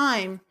first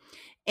time,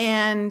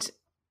 and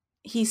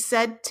he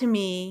said to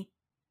me,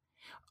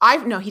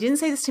 no, he didn't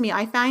say this to me.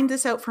 I find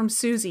this out from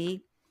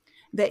Susie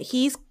that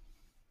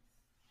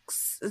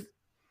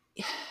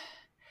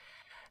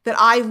that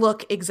I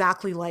look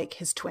exactly like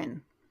his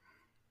twin.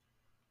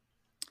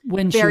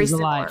 When she was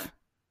alive.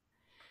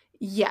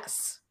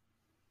 Yes.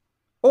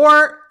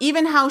 Or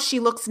even how she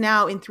looks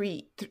now in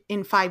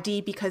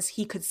 5D because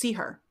he could see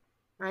her,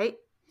 right?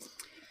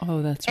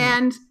 Oh, that's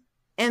right.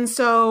 And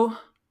so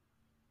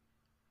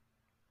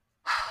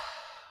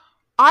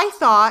I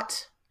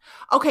thought,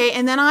 okay,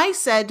 and then I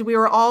said, we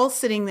were all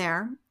sitting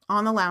there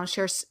on the lounge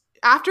chairs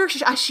after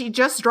she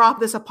just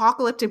dropped this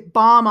apocalyptic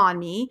bomb on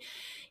me.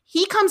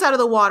 He comes out of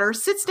the water,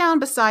 sits down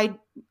beside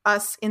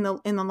us in the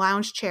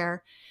lounge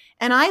chair,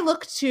 and I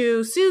look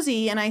to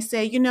Susie and I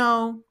say, you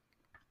know,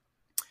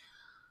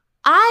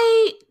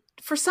 I,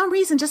 for some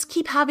reason, just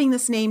keep having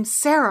this name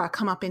Sarah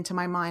come up into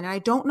my mind. And I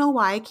don't know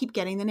why I keep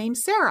getting the name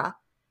Sarah.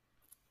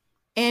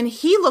 And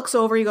he looks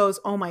over, he goes,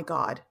 oh my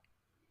God.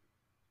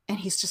 And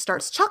he just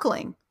starts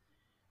chuckling.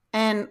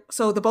 And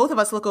so the both of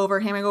us look over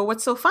at him and go,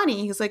 what's so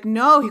funny? He's like,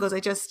 no, he goes,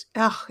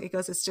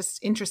 it's just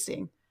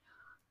interesting.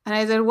 And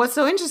I said, what's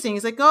so interesting?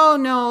 He's like, oh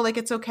no, like,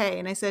 it's okay.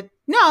 And I said,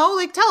 no,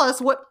 like, tell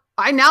us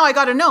I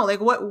got to know, like,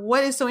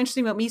 what is so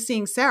interesting about me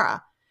seeing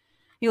Sarah?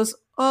 He goes,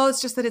 oh,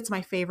 it's just that it's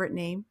my favorite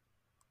name.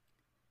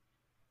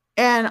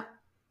 And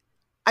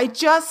I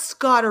just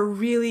got a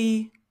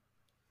really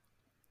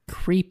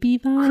creepy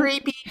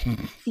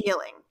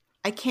feeling.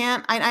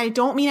 I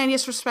don't mean any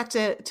disrespect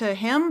to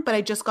him, but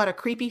I just got a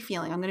creepy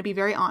feeling. I'm going to be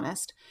very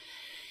honest.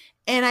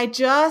 And I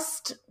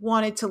just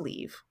wanted to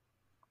leave.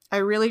 I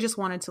really just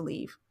wanted to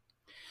leave.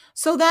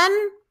 So then,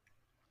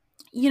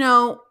 you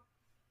know,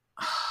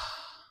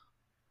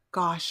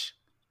 gosh,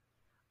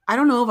 I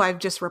don't know if I've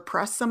just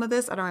repressed some of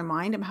this out of my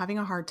mind. I'm having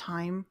a hard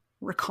time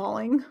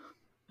recalling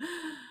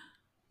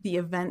the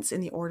events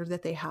in the order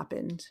that they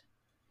happened.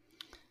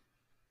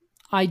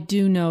 I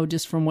do know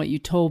just from what you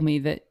told me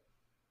that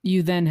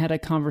you then had a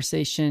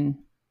conversation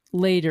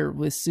later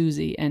with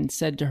Susie and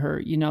said to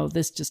her, you know,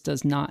 this just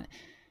does not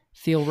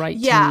feel right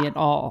to me at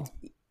all.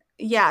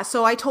 Yeah.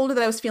 So I told her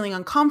that I was feeling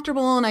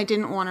uncomfortable and I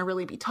didn't want to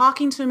really be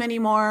talking to him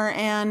anymore.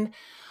 And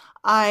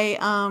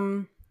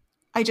I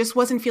just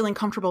wasn't feeling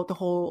comfortable with the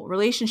whole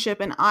relationship.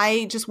 And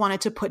I just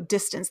wanted to put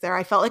distance there.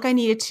 I felt like I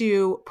needed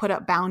to put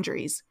up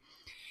boundaries.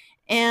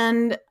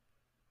 And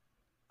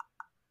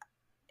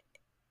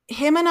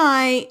him and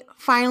I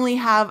finally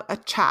have a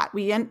chat.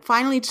 We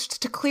finally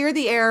to clear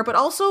the air, but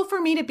also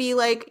for me to be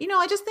like, you know,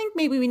 I just think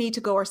maybe we need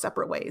to go our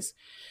separate ways.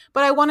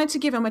 But I wanted to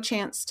give him a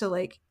chance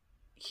to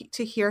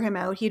to hear him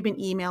out. He had been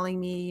emailing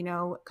me, you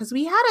know, because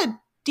we had a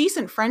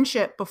decent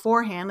friendship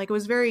beforehand. Like,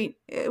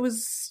 it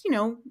was, you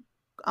know,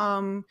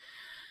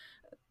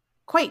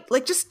 quite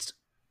like, just,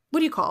 what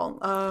do you call?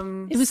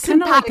 It was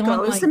kind of like it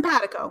was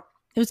simpatico.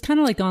 It was kind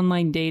of like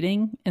online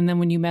dating. And then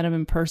when you met him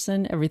in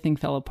person, everything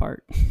fell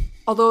apart.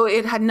 Although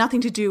it had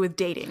nothing to do with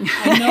dating.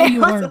 I know you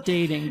weren't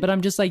dating, but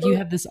I'm just like, you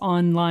have this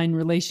online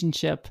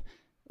relationship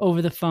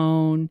over the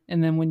phone.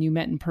 And then when you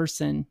met in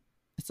person,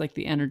 it's like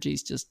the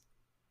energies just.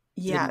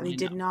 Yeah, they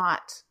did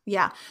not.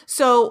 Yeah.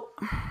 So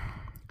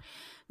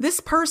this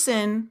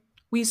person,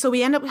 we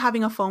end up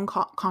having a phone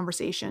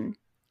conversation.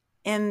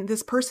 And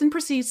this person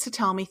proceeds to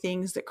tell me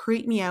things that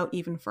creep me out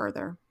even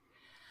further.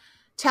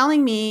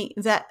 Telling me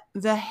that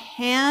the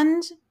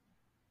hand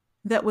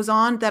that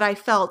I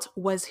felt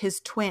was his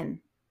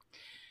twin.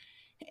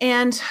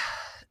 And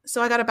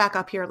so I got to back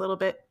up here a little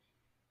bit.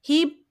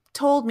 He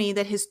told me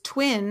that his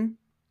twin,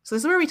 so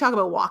this is where we talk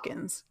about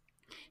walk-ins.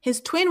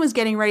 His twin was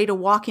getting ready to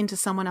walk into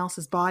someone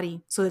else's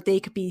body so that they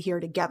could be here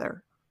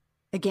together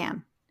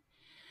again.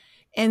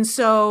 And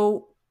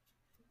so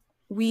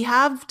we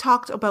have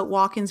talked about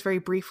walk-ins very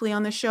briefly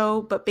on the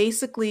show, but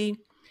basically,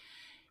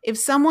 if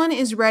someone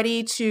is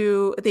ready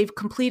to, they've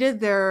completed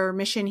their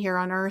mission here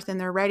on Earth and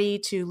they're ready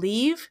to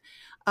leave,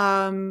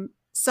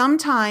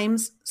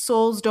 sometimes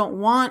souls don't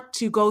want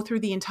to go through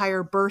the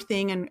entire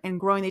birthing and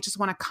growing. They just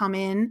want to come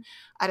in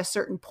at a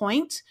certain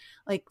point,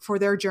 like for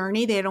their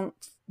journey. They don't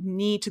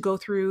need to go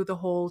through the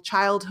whole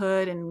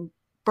childhood and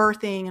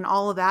birthing and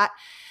all of that.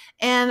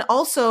 And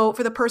also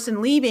for the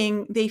person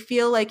leaving, they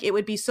feel like it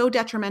would be so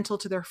detrimental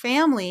to their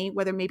family,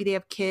 whether maybe they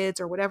have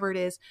kids or whatever it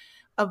is,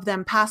 of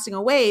them passing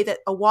away, that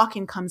a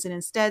walk-in comes in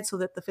instead so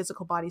that the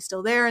physical body's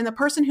still there. And the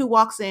person who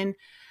walks in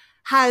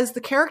has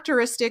the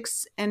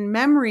characteristics and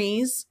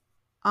memories,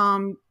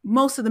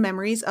 most of the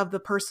memories of the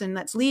person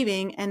that's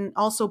leaving, and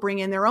also bring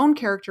in their own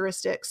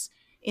characteristics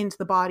into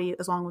the body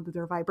along with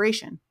their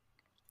vibration.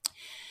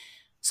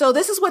 So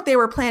this is what they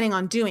were planning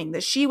on doing,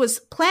 that she was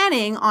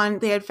planning on,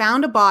 they had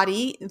found a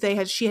body,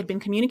 she had been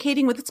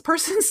communicating with its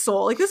person's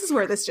soul. Like, this is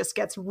where this just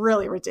gets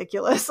really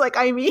ridiculous. Like,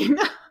 I mean,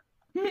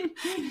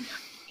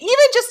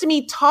 even just to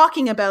me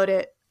talking about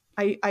it,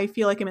 I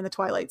feel like I'm in the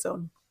Twilight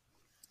Zone.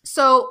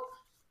 So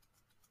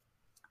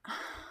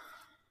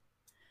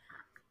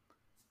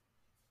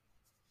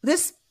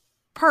this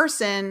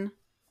person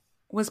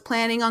was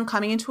planning on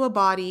coming into a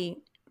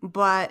body,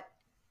 but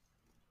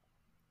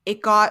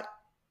it got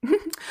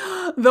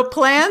the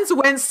plans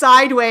went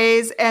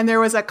sideways and there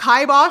was a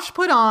kibosh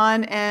put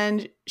on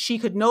and she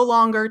could no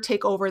longer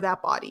take over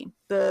that body.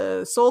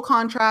 The soul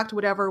contract,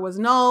 whatever, was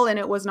null and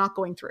it was not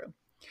going through.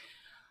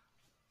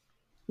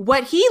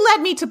 What he led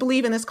me to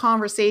believe in this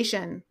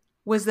conversation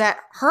was that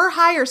her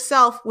higher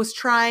self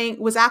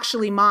was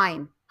actually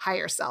mine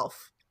higher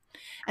self,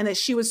 and that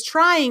she was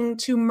trying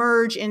to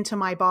merge into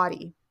my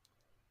body.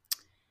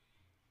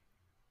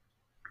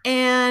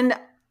 And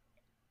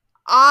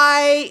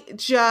I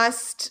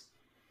just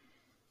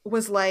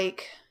was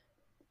like,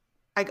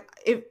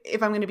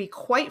 if I'm going to be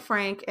quite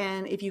frank,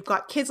 and if you've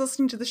got kids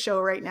listening to the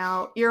show right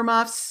now,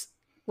 earmuffs,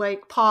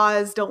 like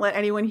pause, don't let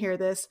anyone hear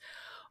this.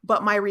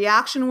 But my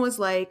reaction was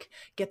like,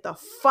 get the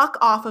fuck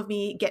off of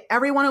me, get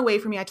everyone away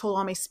from me. I told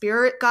all my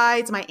spirit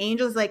guides, my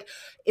angels, like,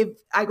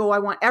 I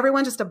want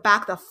everyone just to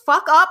back the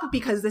fuck up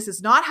because this is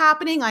not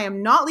happening. I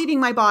am not leaving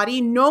my body.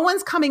 No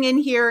one's coming in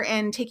here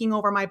and taking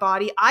over my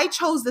body. I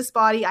chose this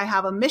body. I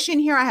have a mission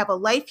here. I have a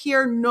life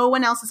here. No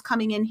one else is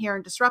coming in here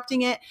and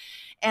disrupting it.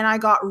 And I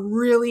got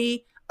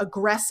really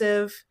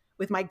aggressive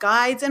with my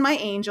guides and my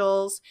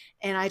angels.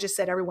 And I just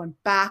said, everyone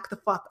back the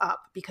fuck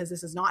up because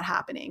this is not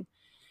happening.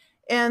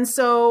 And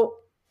so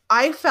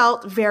I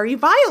felt very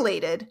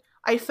violated.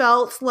 I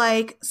felt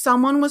like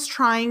someone was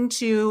trying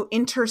to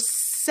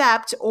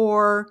intercept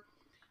or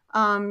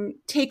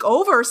take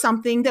over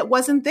something that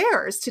wasn't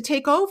theirs to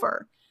take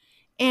over.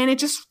 And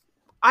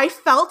I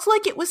felt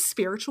like it was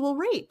spiritual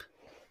rape.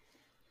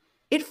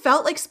 It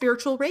felt like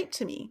spiritual rape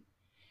to me.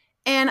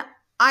 And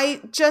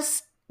I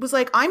just was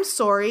like, I'm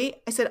sorry.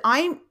 I said,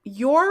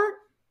 your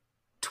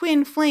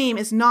twin flame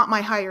is not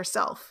my higher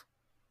self.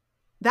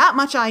 That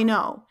much I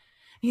know.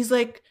 He's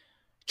like,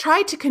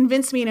 tried to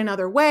convince me in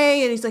another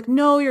way. And he's like,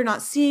 no, you're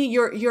not seeing,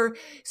 you're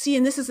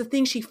seeing, this is the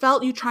thing. She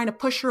felt you trying to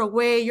push her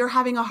away. You're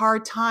having a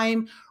hard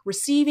time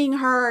receiving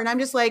her. And I'm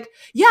just like,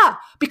 yeah,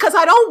 because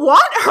I don't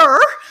want her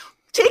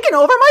taking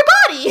over my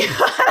body.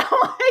 I'm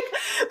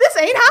like, this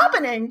ain't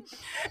happening.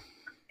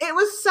 It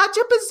was such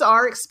a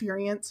bizarre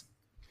experience.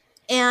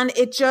 And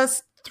it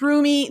just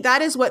that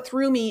is what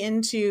threw me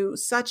into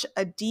such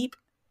a deep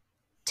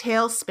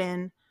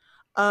tailspin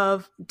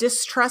of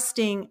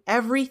distrusting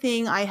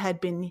everything I had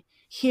been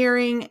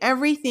hearing,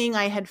 everything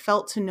I had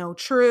felt to know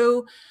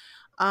true.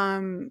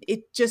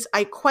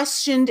 I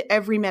questioned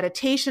every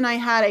meditation I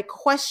had. I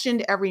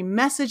questioned every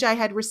message I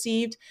had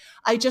received.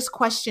 I just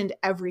questioned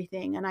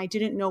everything, and I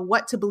didn't know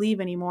what to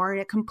believe anymore. And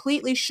it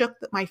completely shook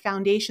my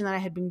foundation that I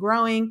had been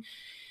growing.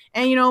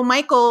 And,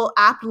 Michael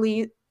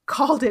aptly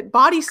called it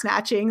body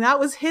snatching. That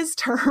was his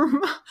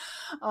term.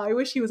 I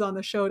wish he was on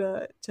the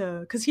show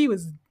because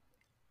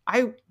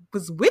I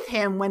was with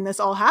him when this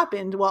all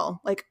happened.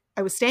 Well, like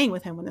I was staying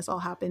with him when this all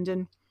happened.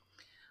 And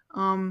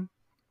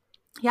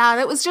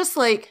that was just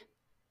like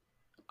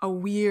a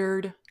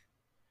weird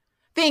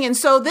thing. And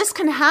so this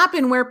can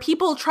happen where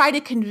people try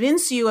to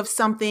convince you of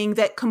something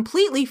that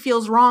completely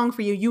feels wrong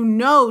for you.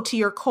 To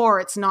your core,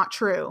 it's not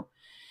true.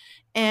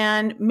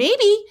 And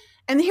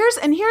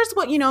here's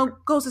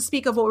what, goes to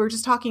speak of what we were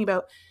just talking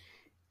about.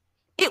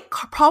 It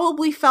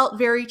probably felt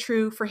very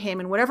true for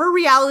him, and whatever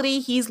reality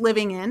he's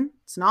living in,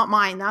 it's not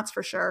mine, that's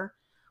for sure.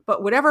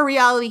 But whatever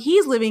reality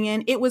he's living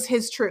in, it was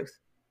his truth.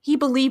 He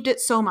believed it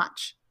so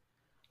much,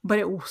 but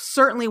it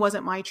certainly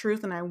wasn't my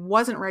truth, and I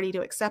wasn't ready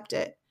to accept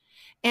it.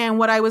 And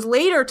what I was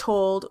later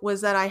told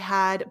was that I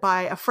had,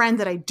 by a friend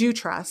that I do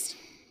trust,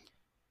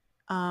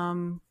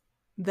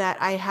 that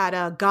I had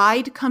a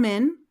guide come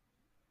in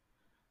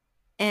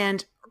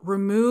and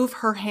remove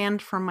her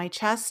hand from my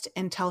chest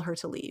and tell her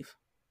to leave.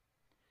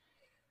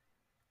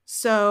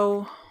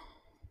 So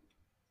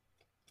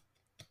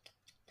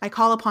I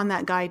call upon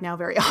that guide now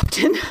very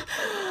often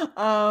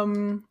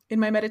in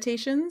my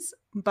meditations.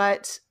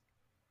 But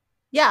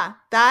yeah,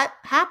 that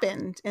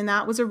happened. And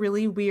that was a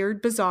really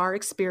weird, bizarre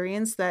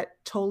experience that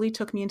totally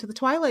took me into the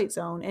Twilight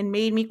Zone and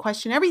made me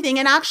question everything,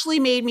 and actually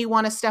made me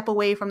want to step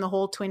away from the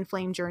whole twin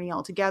flame journey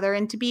altogether.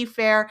 And to be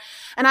fair,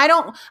 and I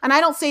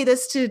don't say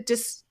this to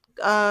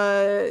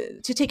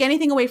take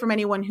anything away from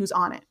anyone who's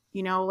on it,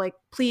 like,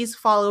 please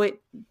follow it,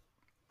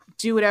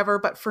 do whatever.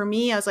 But for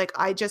me, I was like,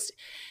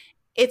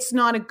 it's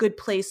not a good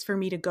place for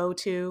me to go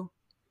to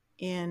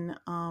in,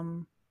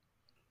 I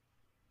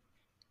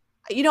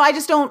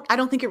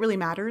don't think it really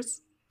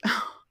matters.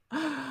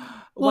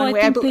 Well,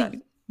 I think that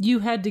you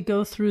had to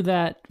go through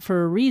that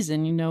for a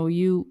reason.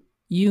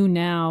 You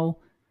now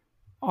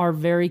are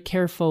very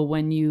careful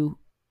when you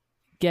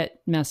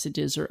get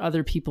messages or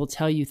other people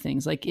tell you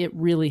things. Like, it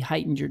really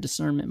heightened your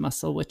discernment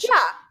muscle, which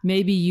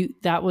maybe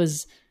that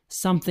was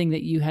something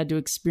that you had to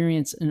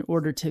experience in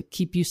order to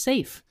keep you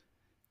safe.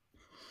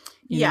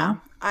 You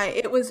know?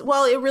 It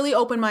really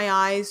opened my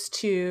eyes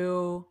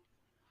to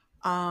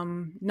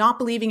not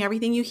believing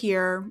everything you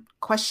hear,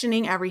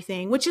 questioning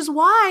everything, which is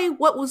why it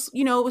was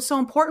so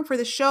important for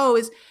the show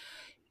is,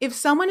 if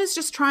someone is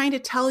just trying to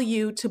tell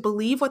you to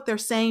believe what they're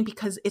saying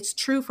because it's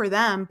true for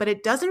them, but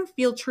it doesn't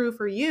feel true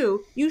for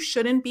you, you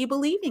shouldn't be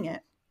believing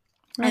it.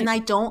 Right. And I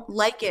don't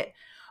like it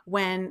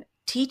when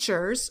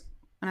teachers,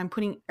 and I'm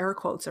putting air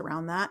quotes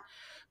around that,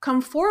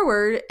 come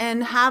forward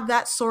and have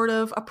that sort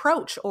of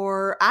approach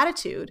or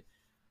attitude.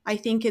 I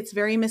think it's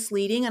very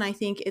misleading, and I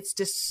think it's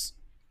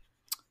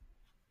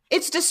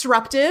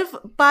disruptive,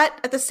 but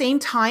at the same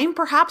time,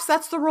 perhaps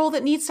that's the role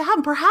that needs to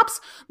happen. Perhaps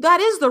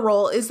that is the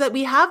role, is that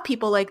we have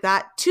people like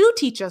that to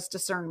teach us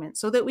discernment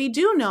so that we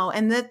do know,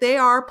 and that they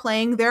are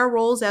playing their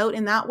roles out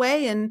in that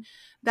way. And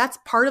that's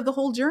part of the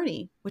whole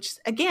journey, which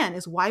again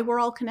is why we're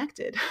all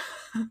connected.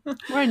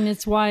 Right. And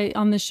it's why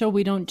on the show,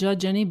 we don't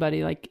judge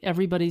anybody. Like,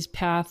 everybody's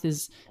path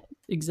is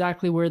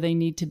exactly where they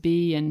need to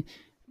be. And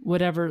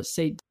whatever,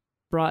 say,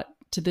 brought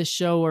to this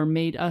show or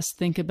made us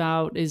think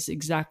about is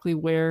exactly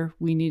where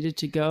we needed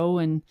to go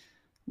and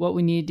what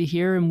we needed to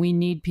hear. And we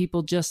need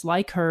people just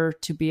like her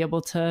to be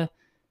able to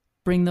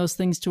bring those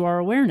things to our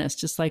awareness,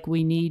 just like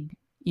we need,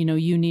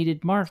 you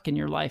needed Mark in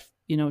your life,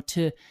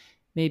 to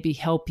maybe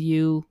help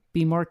you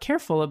be more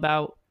careful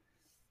about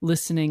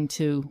listening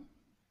to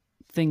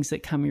things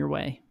that come your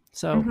way.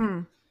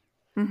 So,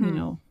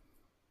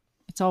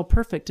 it's all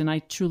perfect. And I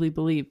truly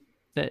believe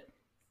that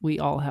we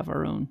all have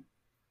our own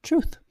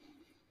truth.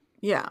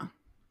 Yeah.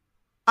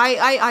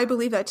 I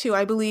believe that too.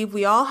 I believe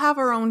we all have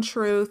our own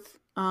truth,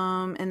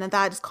 and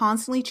that is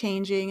constantly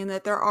changing, and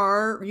that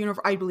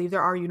I believe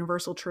there are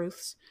universal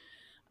truths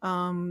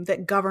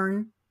that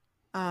govern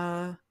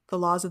the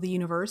laws of the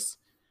universe.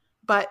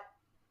 But,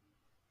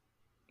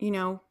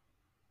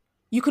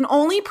 you can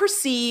only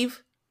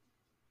perceive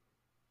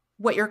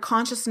what your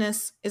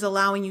consciousness is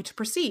allowing you to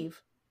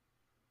perceive.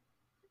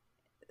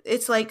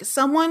 It's like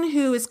someone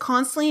who is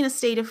constantly in a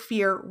state of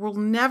fear will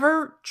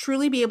never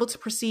truly be able to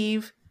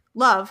perceive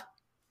love,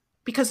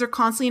 because they're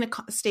constantly in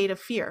a state of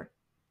fear.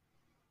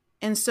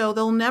 And so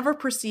they'll never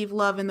perceive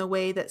love in the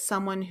way that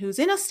someone who's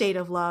in a state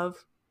of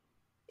love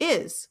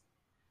is.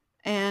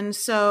 And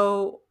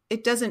so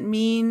it doesn't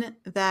mean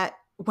that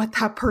what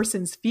that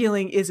person's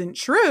feeling isn't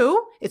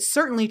true. It's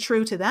certainly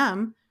true to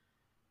them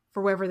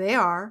for wherever they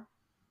are.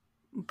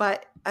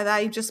 But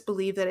I just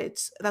believe that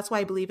that's why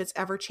I believe it's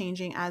ever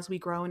changing as we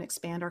grow and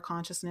expand our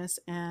consciousness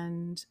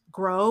and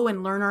grow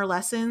and learn our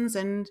lessons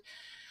and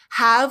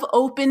have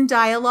open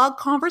dialogue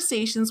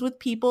conversations with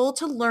people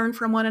to learn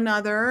from one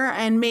another.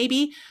 And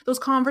maybe those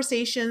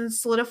conversations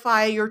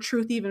solidify your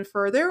truth even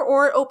further,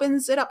 or it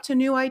opens it up to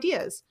new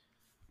ideas.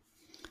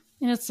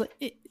 And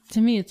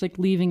to me, it's like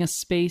leaving a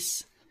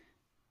space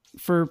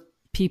for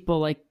people,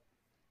 like,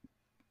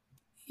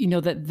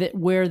 that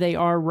where they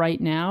are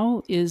right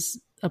now is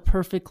a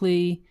perfect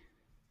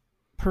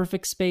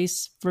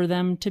space for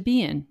them to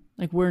be in.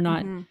 Like, we're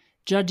not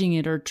judging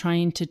it or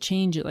trying to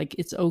change it. Like,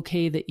 it's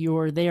okay that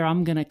you're there.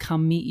 I'm going to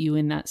come meet you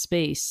in that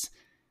space.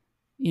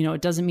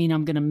 It doesn't mean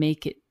I'm going to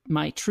make it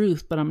my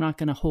truth, but I'm not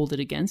going to hold it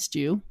against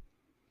you.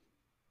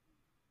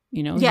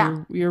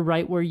 You're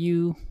right where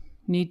you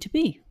need to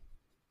be.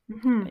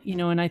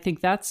 And I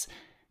think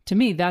to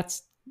me,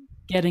 that's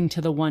getting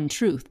to the one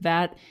truth.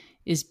 That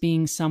is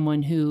being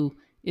someone who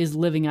is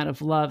living out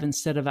of love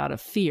instead of out of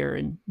fear,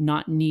 and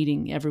not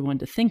needing everyone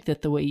to think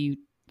that the way you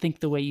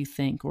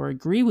think or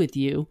agree with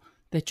you,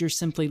 that you're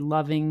simply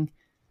loving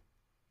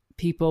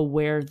people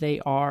where they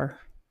are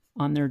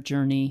on their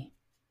journey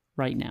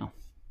right now.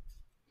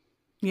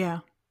 Yeah.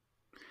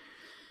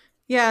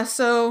 Yeah.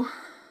 So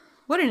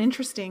what an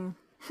interesting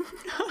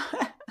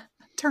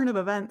turn of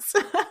events.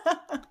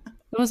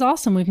 It was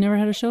awesome. We've never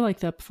had a show like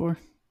that before.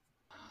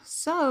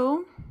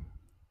 So,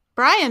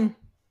 Brian,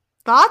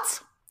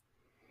 thoughts,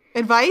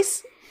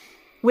 advice,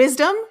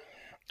 wisdom?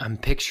 I'm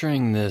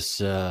picturing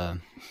this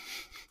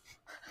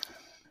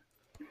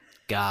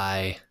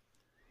guy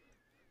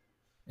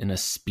in a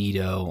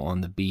Speedo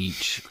on the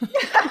beach,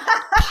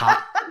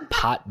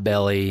 pot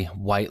belly,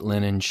 white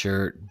linen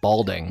shirt,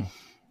 balding,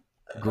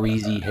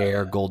 greasy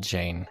hair, gold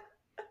chain,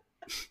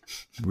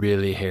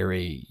 really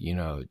hairy,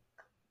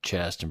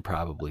 chest and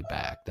probably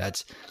back.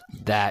 That's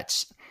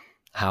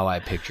how I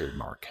pictured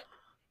Mark.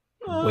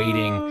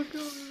 Waiting,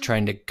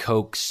 trying to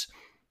coax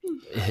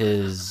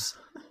his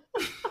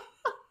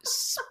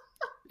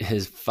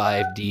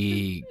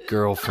 5D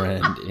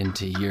girlfriend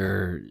into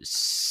your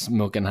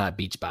smoking hot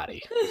beach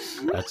body.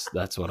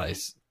 That's what I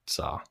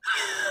saw.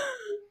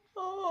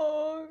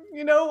 Oh,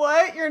 you know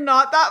what? You're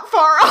not that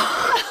far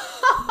off.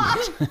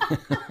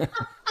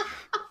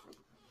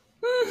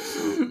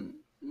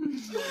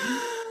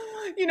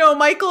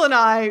 Michael and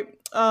I,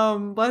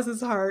 bless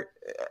his heart,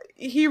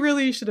 he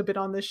really should have been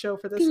on this show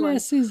for this one.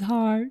 Bless his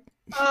heart.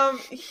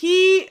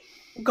 He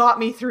got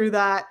me through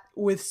that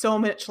with so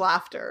much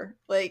laughter.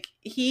 Like,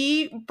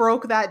 he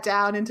broke that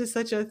down into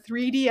such a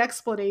 3D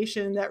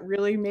explanation that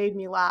really made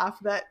me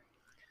laugh,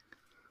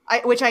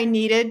 which I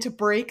needed to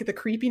break the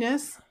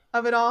creepiness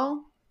of it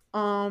all.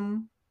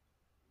 But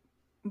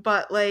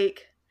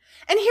like,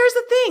 and here's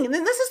the thing, and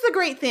this is the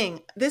great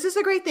thing. This is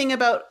the great thing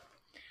about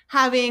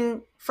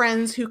having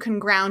friends who can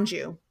ground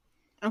you.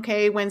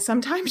 Okay, when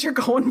sometimes you're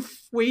going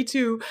way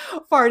too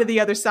far to the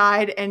other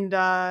side and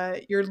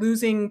you're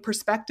losing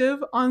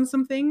perspective on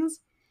some things.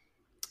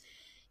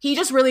 He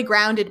just really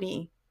grounded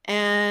me,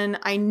 and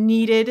I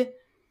needed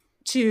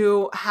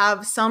to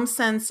have some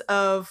sense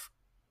of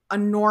a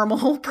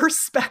normal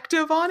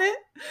perspective on it.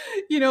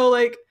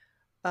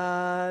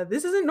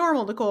 This isn't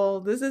normal, Nicole.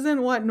 This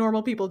isn't what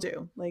normal people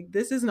do. Like,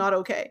 this is not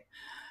okay.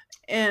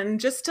 And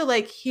just to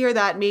like hear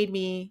that made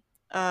me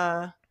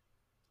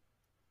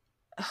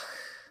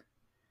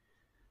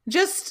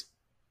just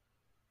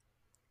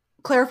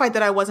clarified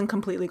that I wasn't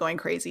completely going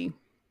crazy.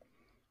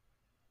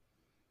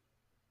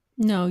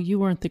 No, you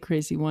weren't the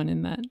crazy one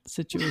in that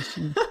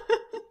situation.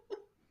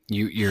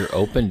 You're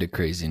open to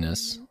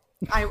craziness.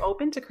 I'm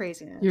open to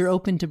craziness. You're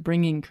open to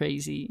bringing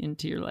crazy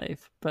into your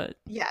life, but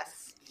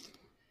yes.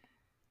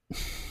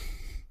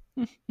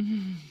 But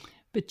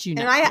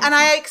and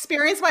I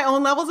experience my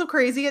own levels of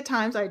crazy at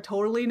times. I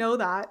totally know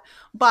that.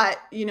 But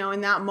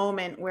in that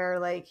moment where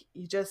like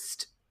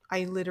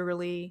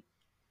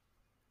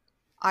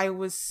I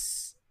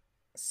was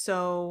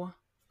so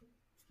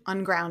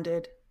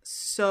ungrounded,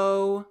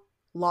 so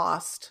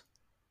lost,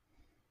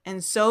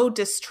 and so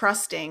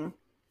distrusting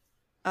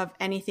of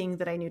anything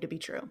that I knew to be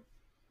true.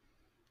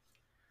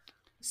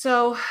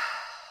 So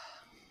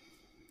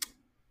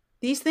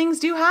these things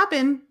do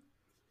happen.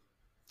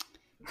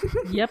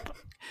 Yep,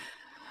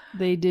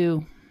 they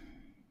do.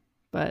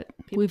 But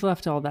we've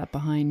left all that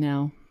behind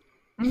now.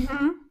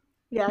 Mm-hmm.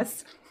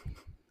 Yes.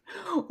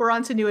 We're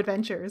on to new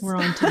adventures. We're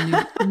on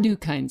to new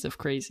kinds of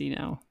crazy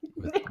now.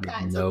 With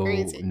no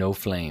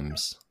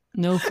flames.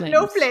 No flames.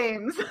 No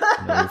flames.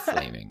 No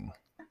flaming.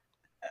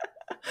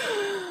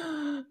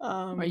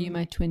 Are you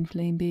my twin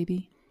flame,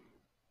 baby?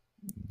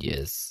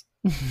 Yes.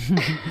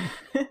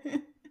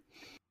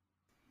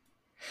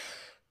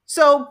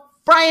 So,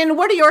 Brian,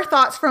 what are your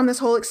thoughts from this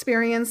whole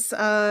experience?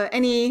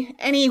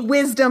 Any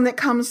wisdom that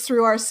comes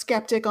through our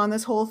skeptic on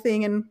this whole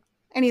thing, and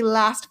any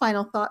last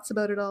final thoughts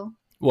about it all?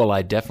 Well,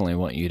 I definitely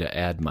want you to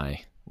add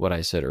what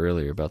I said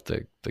earlier about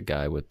the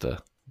guy with the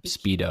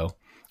Speedo.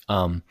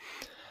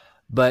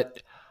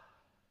 But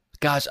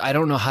gosh, I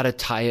don't know how to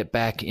tie it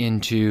back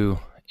into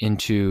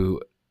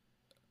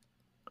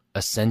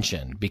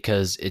Ascension,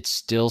 because it's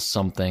still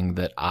something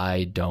that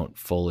I don't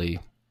fully,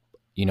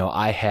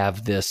 I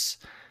have this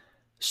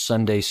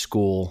Sunday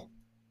school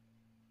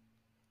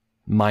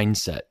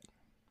mindset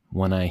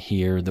when I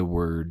hear the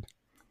word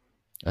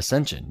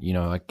Ascension.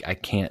 I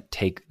can't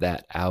take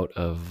that out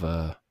of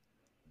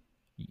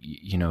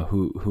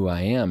who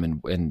I am,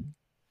 and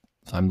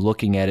I'm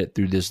looking at it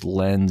through this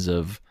lens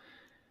of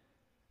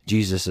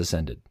Jesus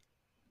ascended.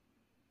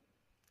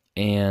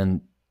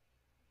 And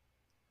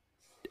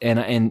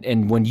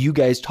when you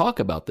guys talk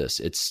about this,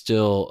 it's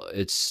still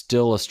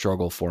a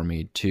struggle for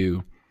me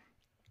to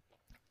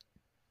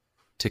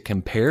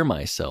compare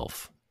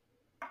myself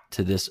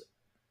to this,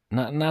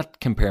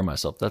 not compare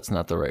myself, that's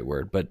not the right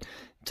word, but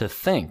to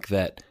think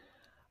that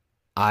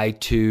I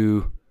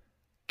too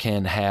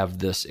can have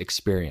this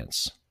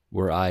experience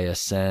where I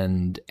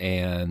ascend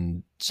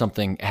and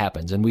something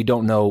happens, and we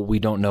don't know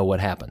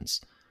what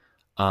happens.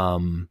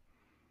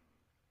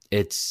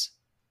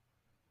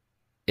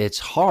 It's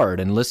hard.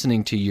 And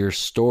listening to your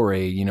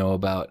story,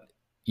 about,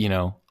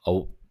 a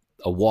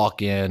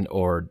walk-in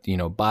or,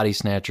 body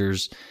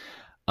snatchers,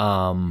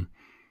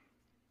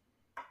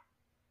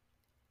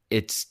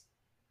 it's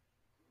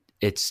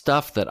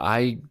stuff that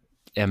I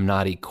am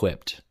not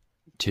equipped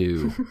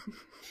to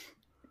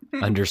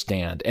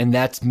understand. And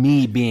that's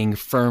me being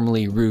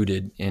firmly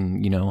rooted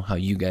in, how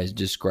you guys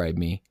describe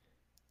me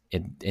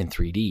in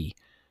 3D.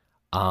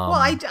 Well,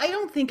 I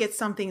don't think it's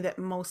something that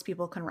most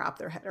people can wrap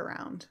their head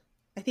around.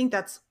 I think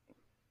that's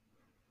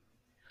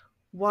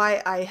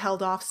why I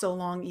held off so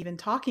long even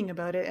talking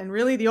about it. And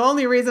really the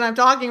only reason I'm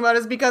talking about it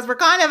is because we're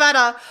kind of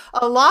at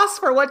a loss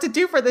for what to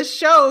do for this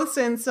show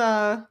since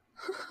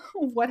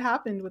what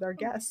happened with our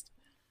guest.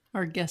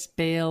 Our guest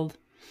bailed.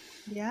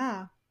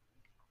 Yeah.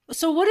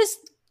 So what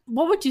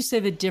would you say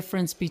the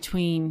difference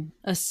between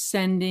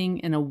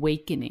ascending and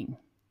awakening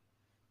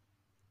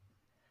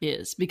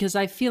is? Because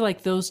I feel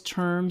like those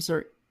terms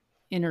are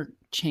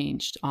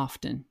interchanged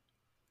often.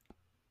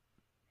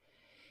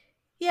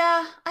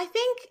 Yeah, I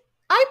think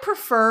I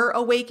prefer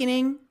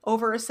awakening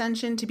over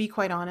ascension, to be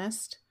quite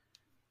honest.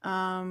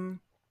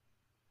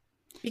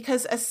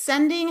 Because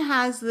ascending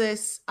has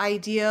this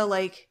idea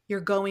like you're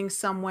going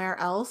somewhere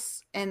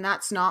else, and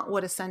that's not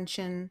what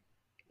ascension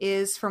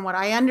is from what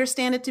I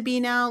understand it to be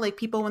now. Like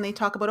people, when they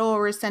talk about, oh,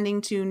 we're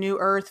ascending to new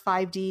earth,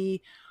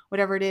 5D,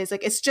 whatever it is,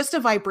 like it's just a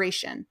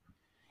vibration.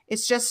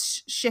 It's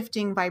just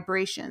shifting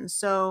vibrations.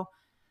 So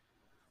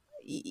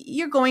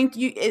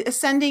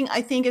ascending,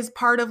 I think, is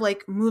part of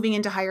like moving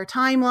into higher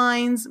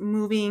timelines,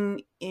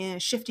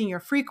 shifting your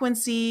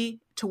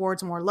frequency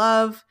towards more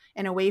love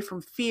and away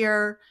from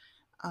fear.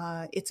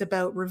 It's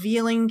about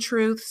revealing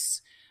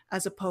truths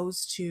as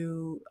opposed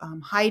to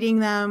hiding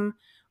them.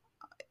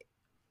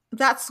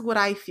 That's what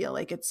I feel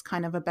like it's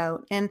kind of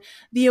about. And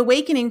the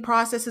awakening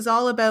process is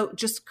all about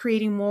just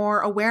creating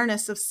more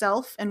awareness of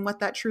self and what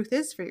that truth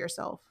is for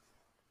yourself.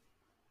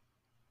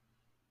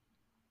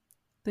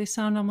 They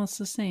sound almost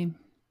the same.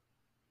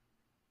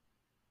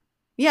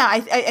 Yeah,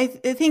 I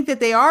think that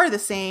they are the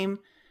same.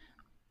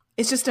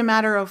 It's just a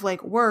matter of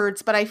like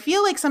words. But I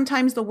feel like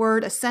sometimes the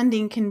word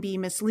ascending can be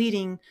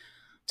misleading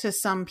to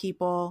some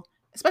people,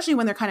 especially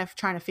when they're kind of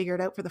trying to figure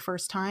it out for the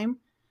first time.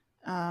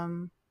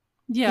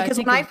 Yeah, because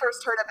when I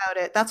first heard about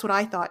it, that's what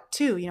I thought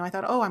too. You know, I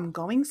thought, oh, I'm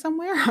going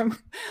somewhere.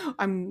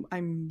 I'm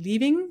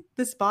leaving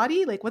this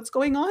body. Like, what's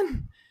going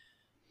on?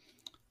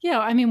 Yeah,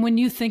 I mean, when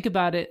you think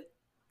about it,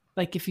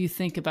 like if you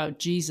think about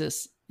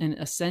Jesus and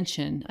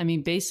ascension, I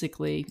mean,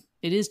 basically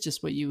it is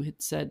just what you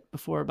had said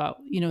before about,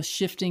 you know,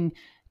 shifting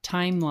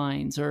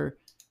timelines or,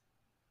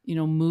 you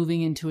know,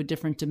 moving into a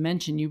different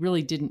dimension. You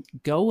really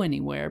didn't go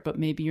anywhere, but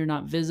maybe you're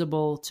not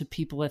visible to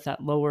people at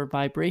that lower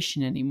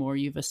vibration anymore.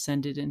 You've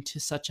ascended into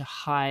such a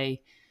high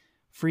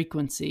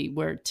frequency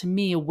where, to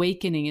me,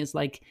 awakening is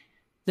like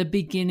the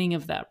beginning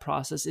of that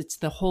process. It's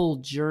the whole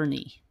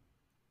journey,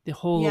 the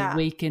whole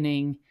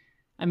awakening.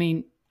 I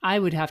mean, I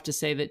would have to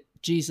say that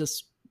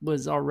Jesus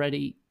was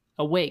already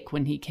awake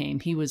when he came.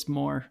 He was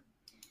more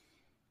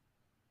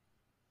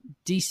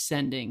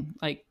descending,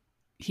 like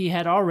he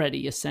had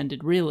already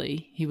ascended,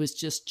 really. He was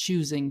just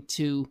choosing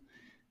to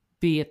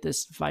be at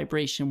this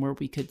vibration where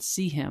we could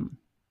see him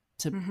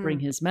to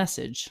bring his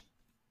message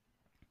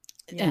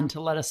and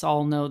to let us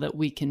all know that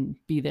we can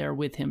be there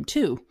with him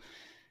too.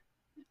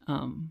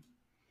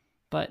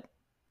 But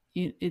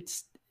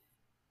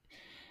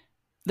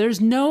there's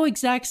no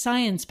exact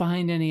science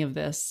behind any of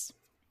this.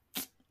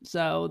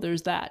 So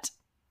there's that.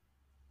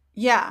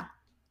 Yeah.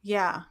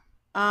 Yeah.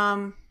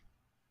 And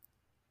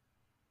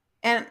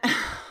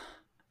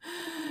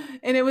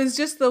it was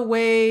just the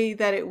way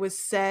that it was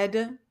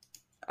said,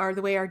 or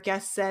the way our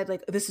guest said,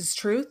 like, this is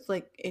truth.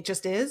 Like, it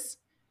just is.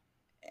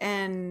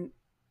 And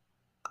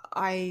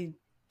I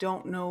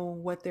don't know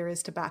what there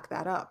is to back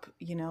that up.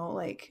 You know,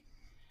 like,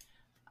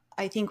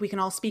 I think we can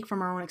all speak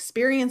from our own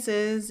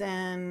experiences,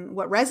 and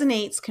what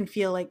resonates can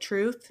feel like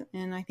truth.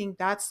 And I think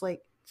that's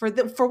like,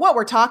 for what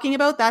we're talking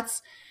about,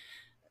 that's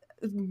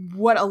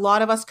what a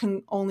lot of us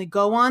can only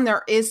go on.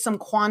 There is some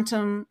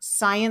quantum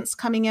science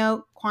coming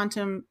out,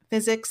 quantum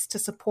physics, to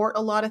support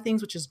a lot of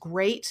things, which is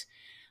great.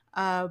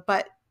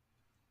 But,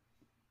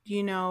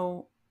 you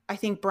know, I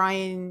think,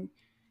 Brian,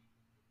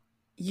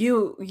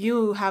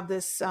 you have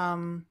this,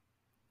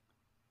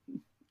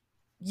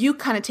 you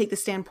kind of take the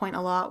standpoint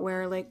a lot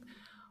where, like,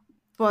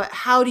 but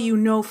how do you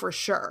know for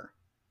sure?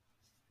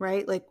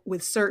 Right? Like,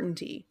 with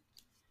certainty.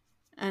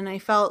 And I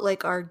felt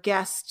like our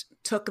guest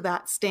took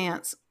that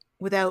stance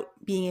without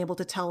being able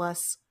to tell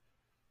us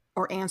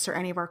or answer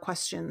any of our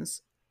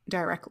questions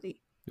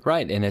directly.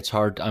 Right. And it's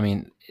hard. I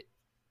mean,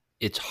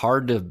 it's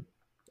hard to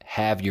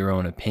have your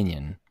own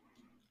opinion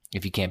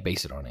if you can't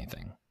base it on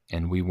anything.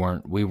 And we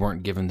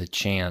weren't given the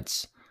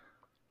chance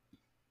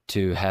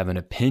to have an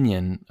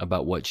opinion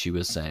about what she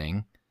was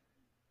saying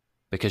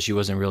because she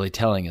wasn't really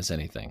telling us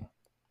anything.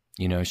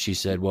 You know, she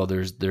said, well,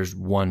 there's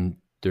one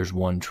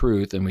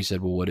truth. And we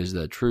said, well, what is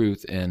that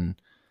truth? And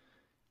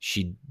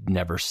she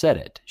never said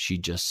it. She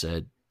just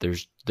said,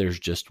 there's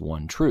just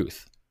one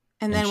truth.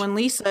 And then when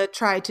Lisa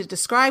tried to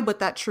describe what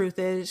that truth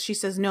is, she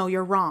says, no,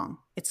 you're wrong.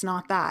 It's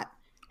not that.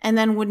 And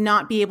then would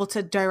not be able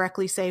to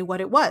directly say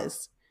what it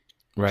was.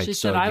 Right. She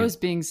said, I was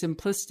being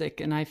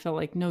simplistic, and I felt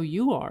like, no,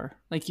 you are.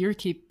 Like,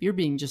 you're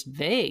being just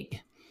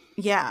vague.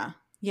 Yeah.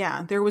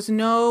 Yeah. There was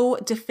no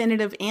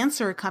definitive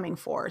answer coming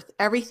forth.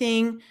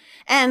 Everything.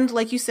 And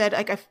like you said,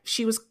 like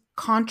she was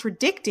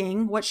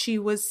contradicting what she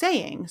was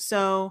saying.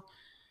 So,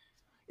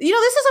 you know,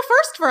 this is a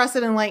first for us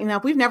at Enlighten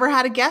Up. We've never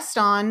had a guest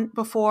on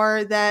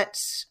before that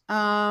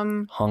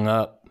hung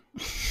up.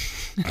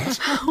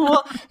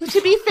 Well,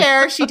 to be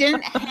fair, she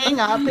didn't hang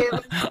up.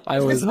 I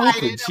was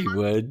hoping she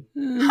would.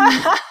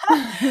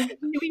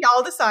 We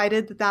all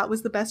decided that that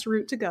was the best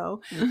route to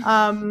go.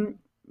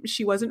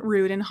 She wasn't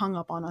rude and hung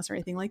up on us or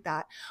anything like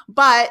that.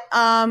 But,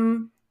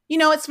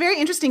 it's very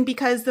interesting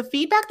because the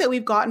feedback that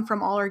we've gotten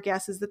from all our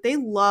guests is that they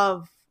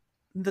love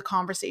the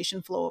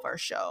conversation flow of our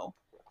show.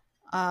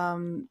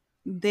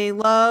 They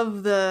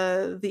love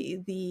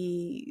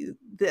the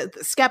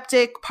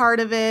skeptic part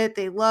of it.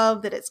 They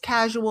love that it's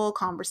casual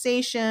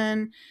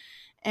conversation,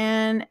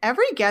 and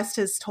every guest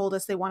has told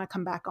us they want to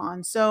come back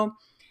on. So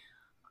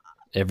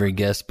every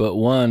guest but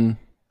one.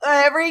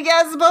 Every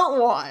guest but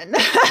one.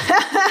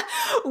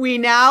 We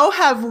now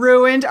have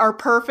ruined our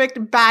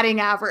perfect batting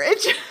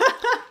average.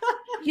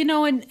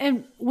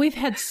 And we've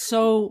had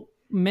so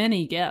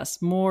many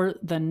guests, more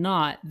than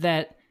not,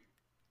 that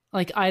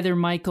like either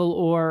Michael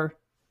or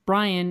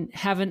Brian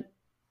haven't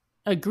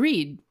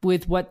agreed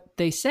with what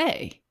they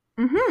say.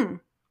 Mm-hmm.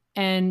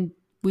 And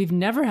we've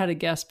never had a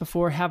guest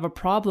before have a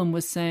problem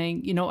with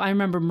saying, I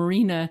remember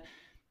Marina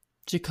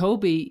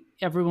Jacoby,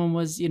 everyone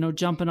was,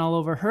 jumping all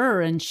over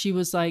her. And she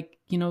was like,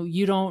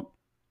 you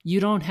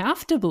don't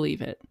have to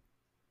believe it.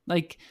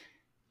 Like,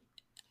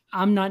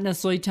 I'm not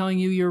necessarily telling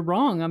you you're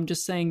wrong. I'm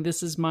just saying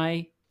this is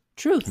my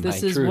truth.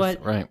 This is what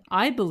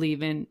I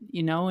believe in,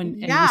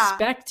 and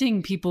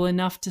respecting people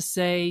enough to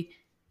say,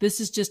 this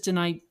is just an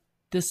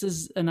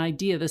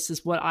idea. This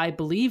is what I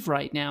believe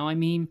right now. I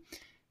mean,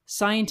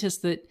 scientists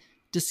that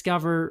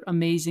discover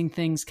amazing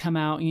things come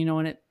out,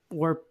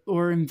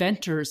 or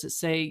inventors that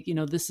say,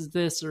 this is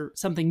this or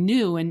something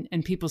new.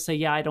 And people say,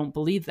 yeah, I don't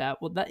believe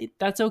that. Well,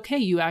 that's okay.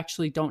 You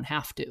actually don't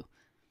have to,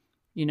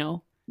 Yeah.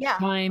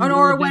 Time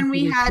or when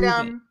we had,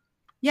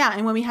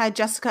 and when we had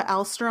Jessica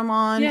Elstrom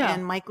on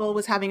and Michael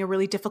was having a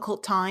really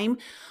difficult time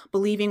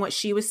believing what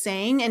she was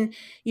saying. And,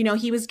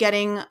 he was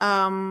getting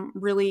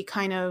really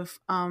kind of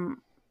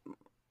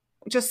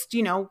just,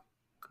 confrontational.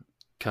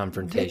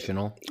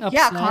 Confrontational.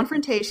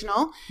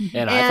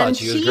 And I thought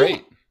she was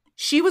great.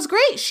 She was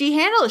great. She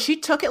handled it. She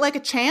took it like a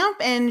champ,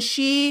 and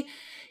she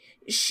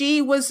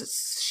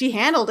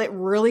handled it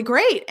really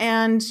great.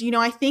 And,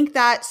 I think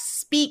that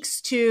speaks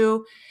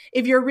to,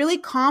 if you're really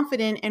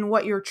confident in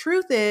what your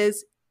truth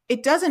is,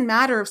 it doesn't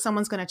matter if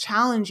someone's going to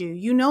challenge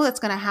you. That's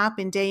going to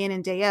happen day in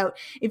and day out.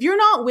 If you're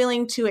not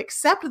willing to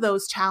accept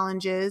those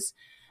challenges,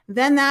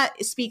 then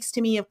that speaks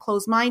to me of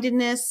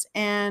closed-mindedness,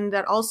 and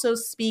that also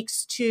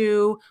speaks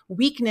to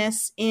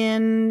weakness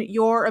in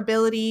your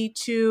ability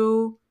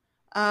to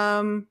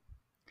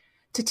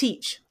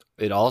teach.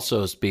 It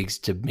also speaks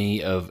to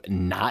me of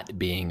not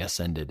being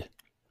ascended.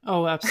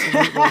 Oh,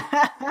 absolutely.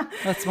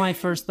 That's my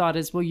first thought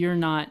is, well, you're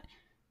not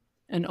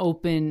an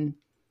open,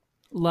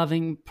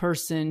 loving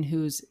person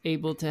who's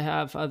able to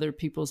have other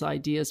people's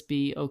ideas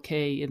be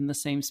okay in the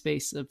same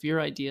space of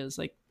your ideas.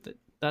 Like,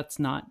 that's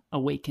not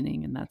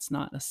awakening, and that's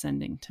not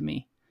ascending to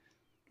me.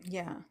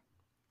 Yeah.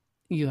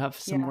 You have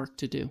some work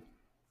to do.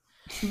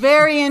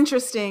 Very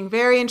interesting.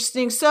 Very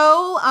interesting.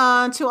 So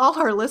to all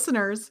our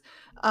listeners,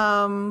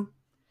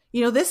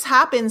 this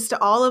happens to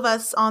all of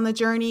us on the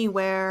journey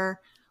where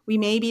we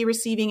may be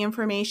receiving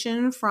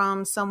information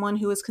from someone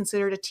who is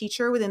considered a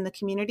teacher within the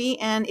community,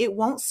 and it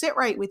won't sit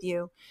right with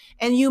you.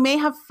 And you may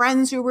have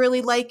friends who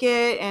really like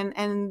it,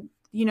 and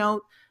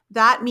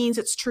that means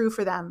it's true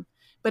for them.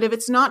 But if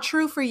it's not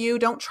true for you,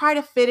 don't try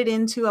to fit it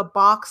into a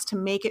box to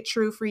make it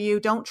true for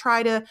you. Don't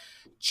try to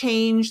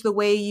change the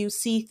way you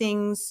see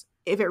things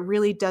if it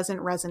really doesn't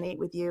resonate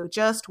with you.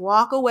 Just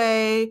walk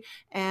away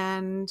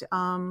and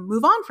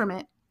move on from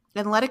it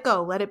and let it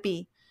go, let it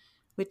be,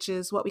 which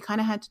is what we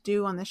kind of had to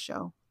do on this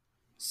show.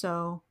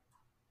 So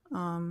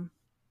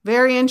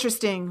very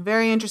interesting,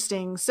 very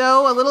interesting.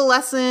 So a little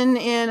lesson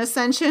in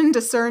ascension,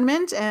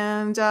 discernment,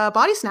 and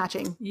body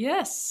snatching.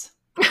 Yes.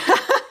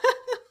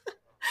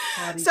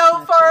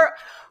 So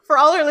for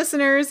all our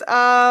listeners,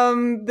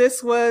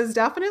 this was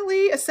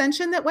definitely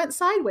ascension that went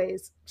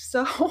sideways.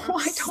 So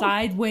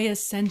sideway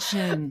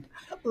ascension,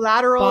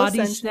 lateral body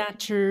ascension.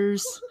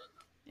 snatchers,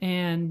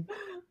 and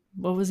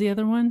what was the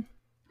other one?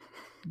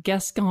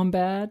 Guess gone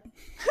bad.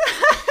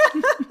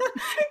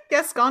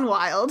 Guess gone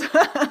wild.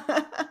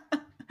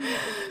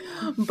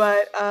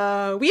 But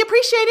we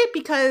appreciate it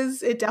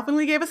because it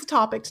definitely gave us a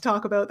topic to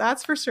talk about.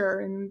 That's for sure.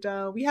 And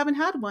we haven't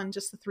had one,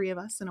 just the three of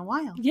us, in a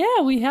while.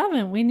 Yeah, we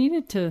haven't. We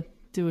needed to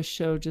do a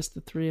show, just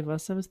the three of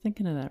us. I was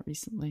thinking of that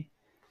recently.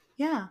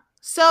 Yeah.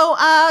 So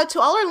to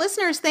all our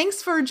listeners,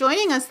 thanks for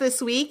joining us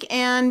this week.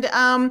 And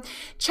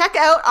check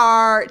out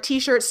our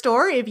t-shirt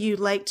store if you'd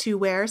like to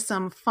wear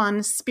some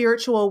fun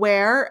spiritual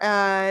wear.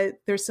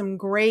 There's some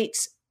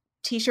great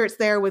t-shirts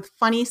there with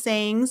funny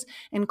sayings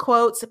and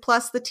quotes.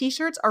 Plus, the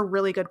t-shirts are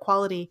really good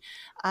quality.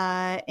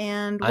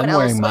 And what I'm else?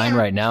 wearing mine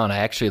right now, and I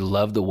actually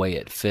love the way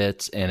it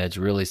fits, and it's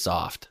really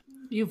soft.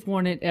 You've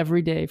worn it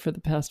every day for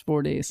the past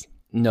 4 days.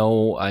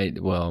 No,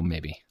 well,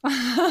 maybe.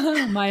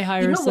 My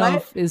higher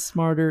self is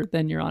smarter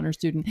than your honor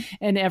student.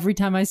 And every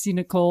time I see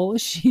Nicole,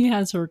 she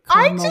has her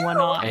caramel one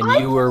on.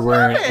 And you were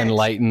wearing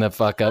Enlighten the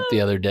fuck up the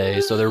other day.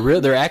 So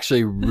they're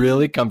actually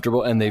really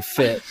comfortable and they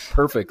fit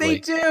perfectly. They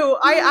do.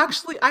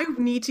 I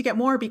need to get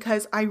more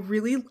because I've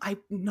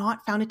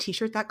not found a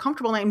t-shirt that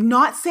comfortable. And I'm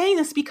not saying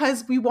this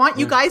because we want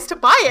you guys to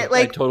buy it.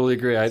 I totally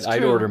agree.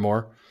 I'd order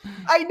more.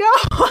 I know.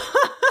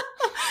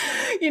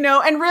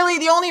 And really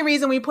the only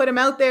reason we put them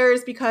out there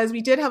is because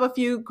we did have a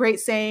few great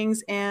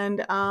sayings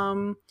and,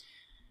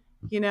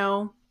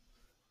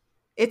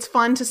 it's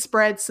fun to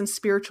spread some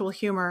spiritual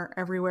humor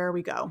everywhere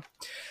we go.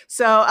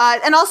 So,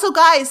 and also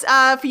guys,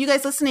 for you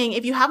guys listening,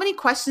 if you have any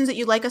questions that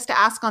you'd like us to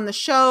ask on the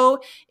show,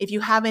 if you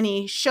have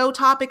any show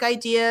topic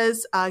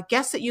ideas,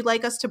 guests that you'd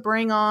like us to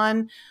bring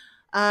on,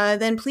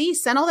 then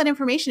please send all that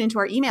information into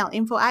our email,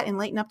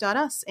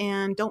 info@enlightenup.us.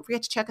 And don't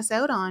forget to check us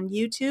out on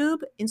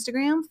YouTube,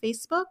 Instagram,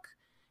 Facebook,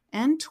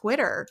 and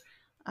Twitter.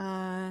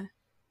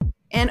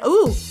 And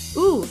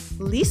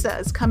Lisa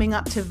is coming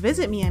up to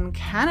visit me in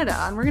Canada,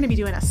 and we're going to be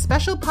doing a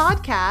special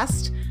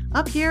podcast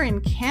up here in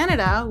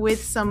Canada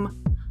with some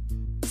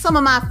of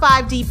my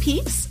 5D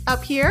peeps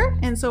up here.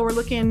 And so we're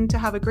looking to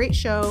have a great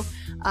show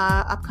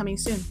upcoming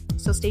soon.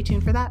 So stay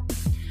tuned for that.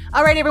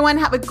 All right, everyone,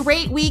 have a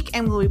great week,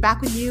 and we'll be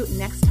back with you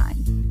next time.